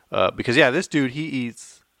and because this dude he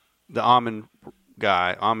eats the almond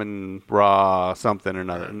guy, Amon Ra something or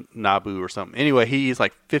another, Nabu or something. Anyway, he eats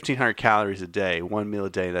like 1,500 calories a day, one meal a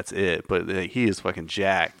day. That's it. But he is fucking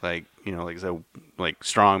jacked, like like so, like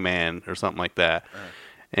strong man or something like that.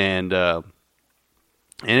 And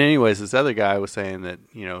anyways, this other guy was saying that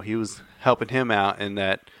he was helping him out, and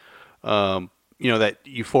that that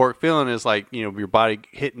euphoric feeling is like your body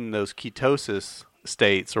hitting those ketosis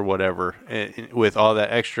states or whatever, and with all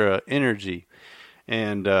that extra energy,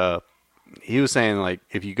 and he was saying like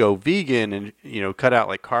if you go vegan and cut out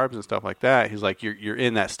like carbs and stuff like that, he's like you're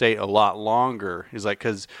in that state a lot longer. He's like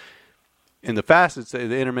because in the fast, it's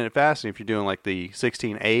the intermittent fasting. If you're doing like the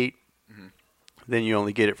 16-8, then you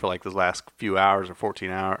only get it for like the last few hours or 14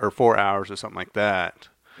 hours or 4 hours or something like that.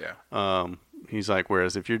 Yeah. He's like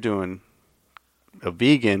whereas if you're doing a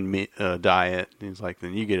vegan diet, he's like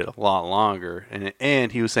then you get it a lot longer.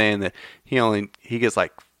 And he was saying that he gets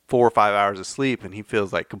like 4 or 5 hours of sleep and he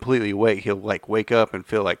feels like completely awake. He'll like wake up and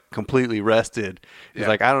feel like completely rested. He's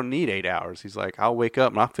like, I don't need 8 hours. He's like, I'll wake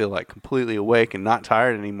up and I feel like completely awake and not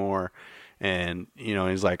tired anymore. And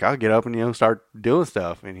he's like, I'll get up and start doing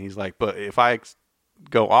stuff. And he's like, but if I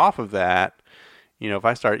go off of that, if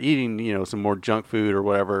I start eating some more junk food or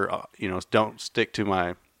whatever, don't stick to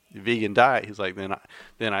my vegan diet, he's like,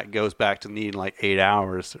 then it goes back to needing like 8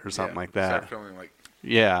 hours or something like that. Start feeling like.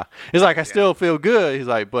 Yeah. He's like, I still feel good. He's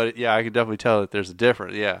like, but yeah, I can definitely tell that there's a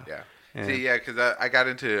difference. Yeah. Yeah. And, see, yeah, because I got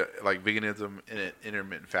into like veganism and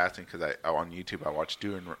intermittent fasting because I on YouTube I watched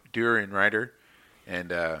Durian Ryder and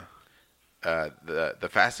the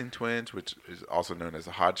Fasting Twins, which is also known as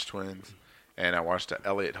the Hodge Twins, and I watched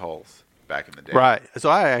Elliot Hulse back in the day. Right. So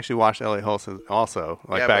I actually watched Elliot Hulse also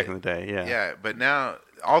back in the day. Yeah. Yeah, but now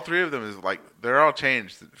all three of them is like they're all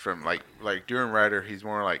changed from like Durian Ryder. He's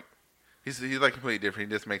more like he's like completely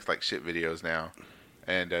different. He just makes like shit videos now,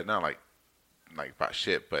 and not like about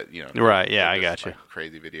shit, but Right. Yeah, I got you. Like,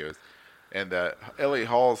 crazy videos. And Elliot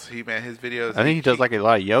Hulse, his videos. I think he does like a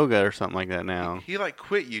lot of yoga or something like that now. He like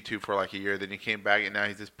quit YouTube for like a year, then he came back, and now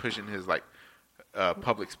he's just pushing his like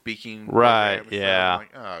public speaking. Right. Yeah. I'm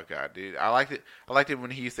like, oh god, dude, I liked it. I liked it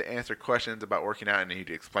when he used to answer questions about working out and he'd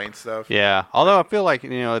explain stuff. Yeah. Although I feel like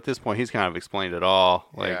at this point he's kind of explained it all.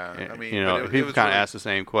 Like, yeah. I mean, people kind of ask the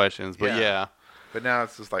same questions, but yeah. But now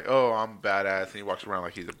it's just like, oh, I'm badass, and he walks around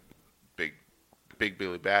like he's a big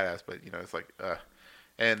Billy badass. But it's like,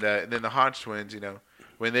 and then the Hodge Twins,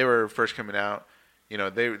 when they were first coming out,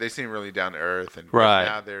 they seem really down to earth, and right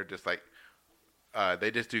now they're just like.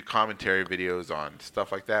 They just do commentary videos on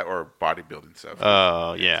stuff like that or bodybuilding stuff.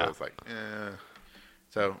 Oh, yeah. So it's like,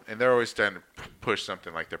 and they're always trying to push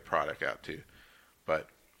something like their product out too. But,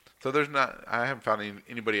 so I haven't found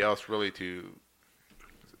anybody else really to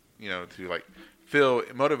like feel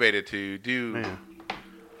motivated to do,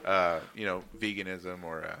 veganism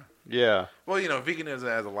or, yeah. Well, veganism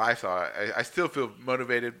as a lifestyle, I still feel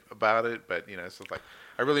motivated about it, but, it's just like,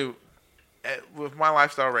 I really, with my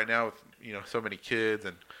lifestyle right now, with, so many kids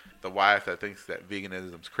and the wife that thinks that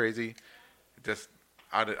veganism's crazy.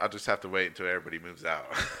 I'll just have to wait until everybody moves out.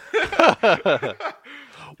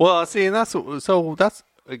 Well, see, and that's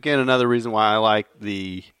again another reason why I like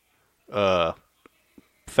the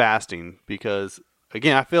fasting, because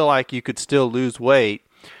again I feel like you could still lose weight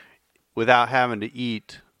without having to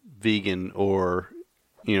eat vegan or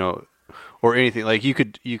or anything. Like you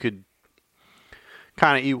could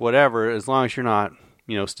kind of eat whatever as long as you're not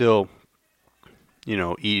still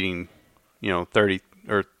eating 30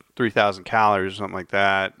 or 3,000 calories or something like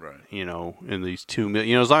that. Right. In these 2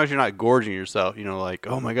 million. As long as you're not gorging yourself. Like,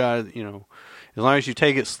 oh my god. As long as you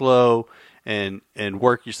take it slow and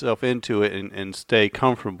work yourself into it and stay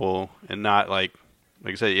comfortable and not like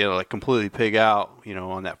I said, like completely pig out.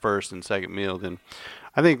 On that first and second meal. Then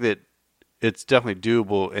I think that it's definitely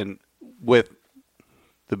doable, and with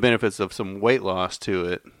the benefits of some weight loss to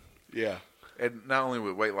it. Yeah. And not only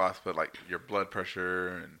with weight loss, but like your blood pressure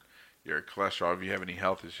and your cholesterol. If you have any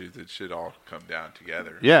health issues, it should all come down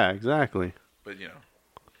together. Yeah, exactly. But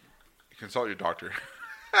consult your doctor.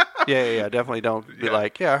 Yeah. Definitely don't be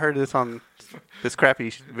like, I heard this on this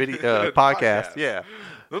crappy video podcast. Yeah.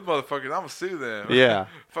 Those motherfuckers, I'm gonna sue them. Yeah.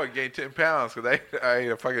 Fucking gained 10 pounds because I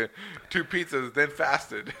ate a fucking 2 pizzas, then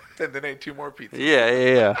fasted, and then ate 2 more pizzas.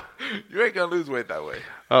 Yeah. You ain't gonna lose weight that way.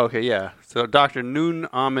 Okay, yeah. So Dr. Noon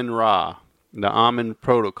Amin Ra, the Amin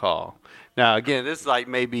Protocol. Now, again, this is like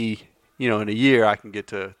maybe, in a year I can get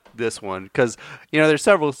to this one because, there's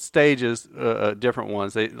several stages, different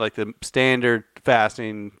ones. They like the standard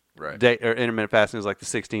fasting. Right. Day, or intermittent fasting is like the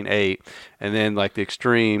 16-8, and then like the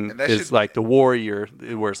extreme is should, like the warrior,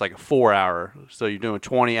 where it's like a 4-hour. So you're doing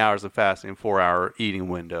 20 hours of fasting, 4-hour eating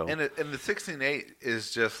window. And the 16-8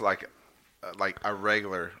 is just like a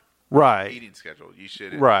regular eating schedule. You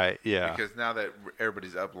should yeah. Because now that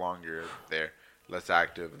everybody's up longer, they're less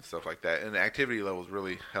active and stuff like that, and the activity levels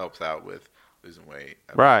really helps out with losing weight.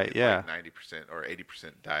 Right. Yeah. Like 90% or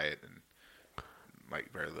 80% diet and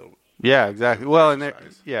like very little. Yeah, exactly. Well, and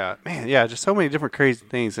just so many different crazy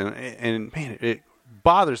things, and man, it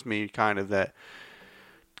bothers me kind of that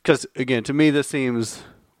because again, to me, this seems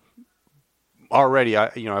already.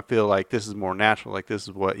 I feel like this is more natural. Like this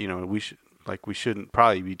is what we shouldn't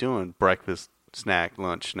probably be doing breakfast, snack,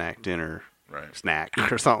 lunch, snack, dinner, snack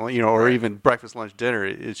or something. Or even breakfast, lunch, dinner.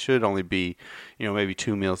 It should only be maybe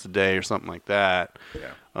 2 meals a day or something like that.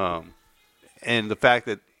 Yeah. And the fact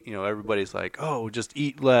that everybody's like, oh, just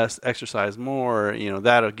eat less, exercise more,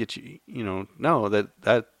 that'll get you, no,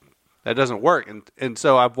 that doesn't work. And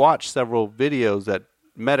so I've watched several videos that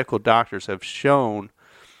medical doctors have shown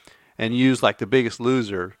and used like the Biggest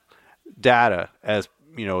Loser data as,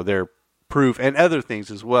 their proof and other things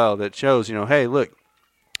as well that shows, hey, look,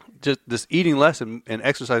 just this eating less and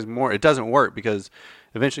exercising more, it doesn't work because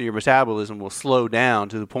eventually your metabolism will slow down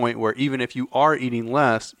to the point where even if you are eating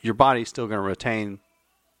less, your body's still going to retain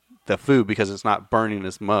the food because it's not burning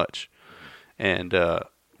as much. And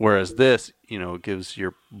whereas this, gives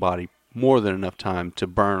your body more than enough time to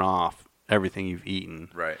burn off everything you've eaten.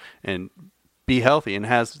 Right. And be healthy and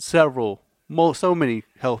has so many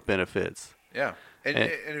health benefits. Yeah. And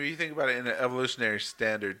if you think about it in an evolutionary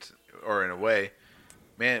standards or in a way,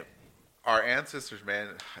 man, our ancestors, man,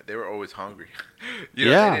 they were always hungry. They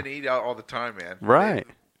didn't eat out all the time, man. Right.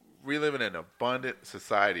 We live in an abundant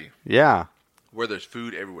society. Yeah. Where there's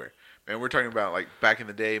food everywhere. Man, we're talking about like back in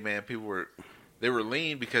the day, man, people were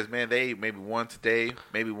lean because, man, they ate maybe once a day,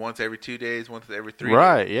 maybe once every 2 days, once every 3 days.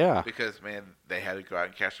 Right, yeah. Because, man, they had to go out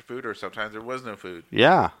and catch the food or sometimes there was no food.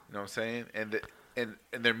 Yeah. You know what I'm saying? And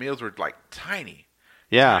their meals were like tiny.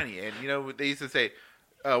 Yeah. Tiny. And, they used to say,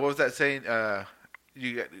 what was that saying?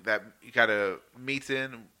 You got a meats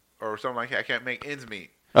in or something like that. I can't make ends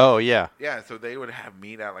meet. Oh, yeah. Yeah, so they would have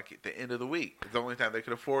meat out like at the end of the week. It's the only time they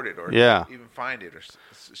could afford it or even find it or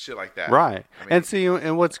shit like that. Right. And see,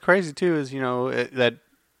 and what's crazy too is, that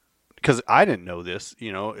because I didn't know this,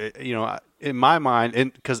 in my mind,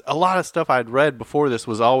 and because a lot of stuff I'd read before this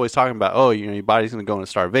was always talking about, oh, your body's going to go into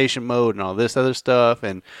starvation mode and all this other stuff.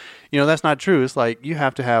 And, that's not true. It's like you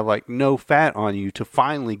have to have like no fat on you to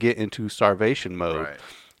finally get into starvation mode.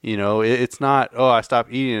 Right. It's not, oh, I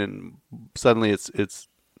stopped eating and suddenly it's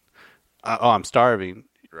I'm starving.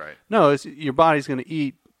 Right. No, it's your body's going to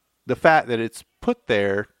eat the fat that it's put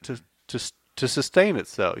there to sustain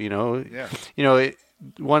itself. Yeah.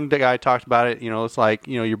 One guy talked about it. It's like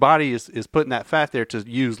your body is putting that fat there to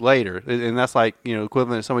use later, and that's like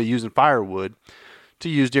equivalent of somebody using firewood to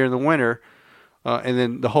use during the winter. And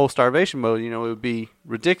then the whole starvation mode, it would be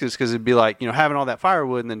ridiculous because it'd be like having all that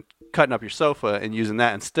firewood and then cutting up your sofa and using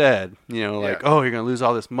that instead. Like, oh, you're gonna lose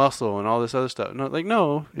all this muscle and all this other stuff.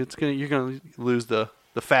 No, you're gonna lose the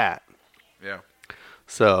fat. Yeah.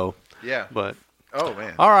 So. Yeah. But. Oh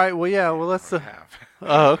man. All right. Well, yeah. Well, let's.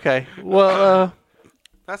 Oh, okay. Well,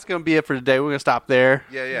 that's gonna be it for today. We're gonna stop there.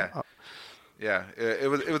 Yeah. Yeah. It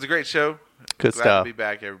was a great show. Good Glad stuff. to be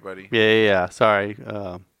back, everybody. Yeah. Sorry,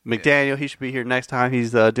 McDaniel. He should be here next time.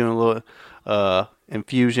 He's doing a little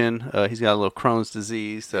infusion. He's got a little Crohn's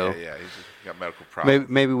disease, so yeah, he's got medical problems.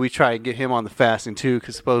 Maybe we try to get him on the fasting too,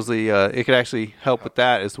 because supposedly it could actually help with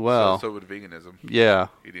that as well. So would veganism. Yeah.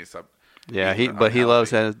 He needs to. Yeah, he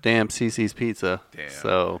loves that damn CC's pizza. Damn.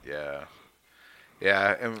 So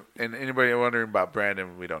yeah, and anybody wondering about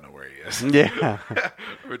Brandon, we don't know where he is. Yeah.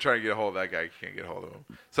 We're trying to get a hold of that guy. Can't get a hold of him.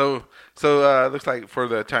 So looks like for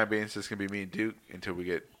the time being, it's just gonna be me and Duke until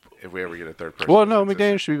if we ever get a third person. Well, no,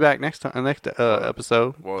 McDaniel should be back next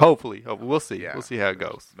episode. Well, hopefully, we'll see. Yeah, we'll see how it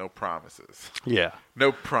goes. No promises. Yeah.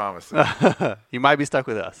 No promises. You might be stuck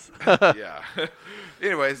with us. Yeah.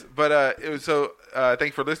 Anyways, but thank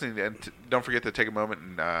you for listening, and don't forget to take a moment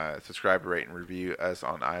and subscribe, rate, and review us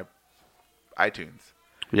on iTunes.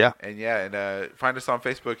 Yeah. And find us on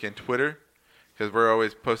Facebook and Twitter, because we're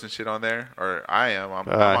always posting shit on there. Or I am. I'm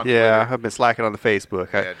on yeah, Twitter. I've been slacking on the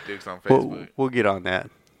Facebook. Yeah, Duke's on Facebook. We'll get on that.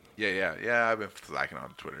 Yeah. I've been slacking on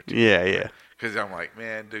Twitter too. Yeah. Because I'm like,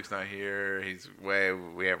 man, Duke's not here.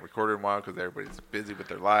 We haven't recorded in a while because everybody's busy with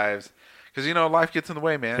their lives. Because life gets in the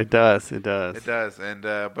way, man. It does. It does. And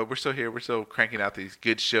but we're still here. We're still cranking out these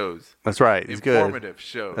good shows. That's right. It's informative good.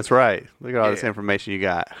 shows. That's right. Look at all this information you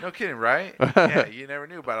got. No kidding, right? Yeah, you never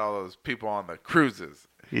knew about all those people on the cruises.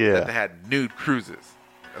 Yeah. That they had nude cruises.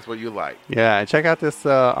 That's what you like. Yeah, and check out this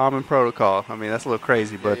Almond Protocol. I mean, that's a little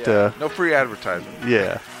crazy, but no free advertising.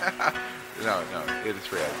 Yeah. No, it is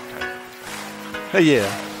free advertising. Yeah.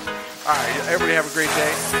 All right, everybody have a great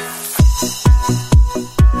day.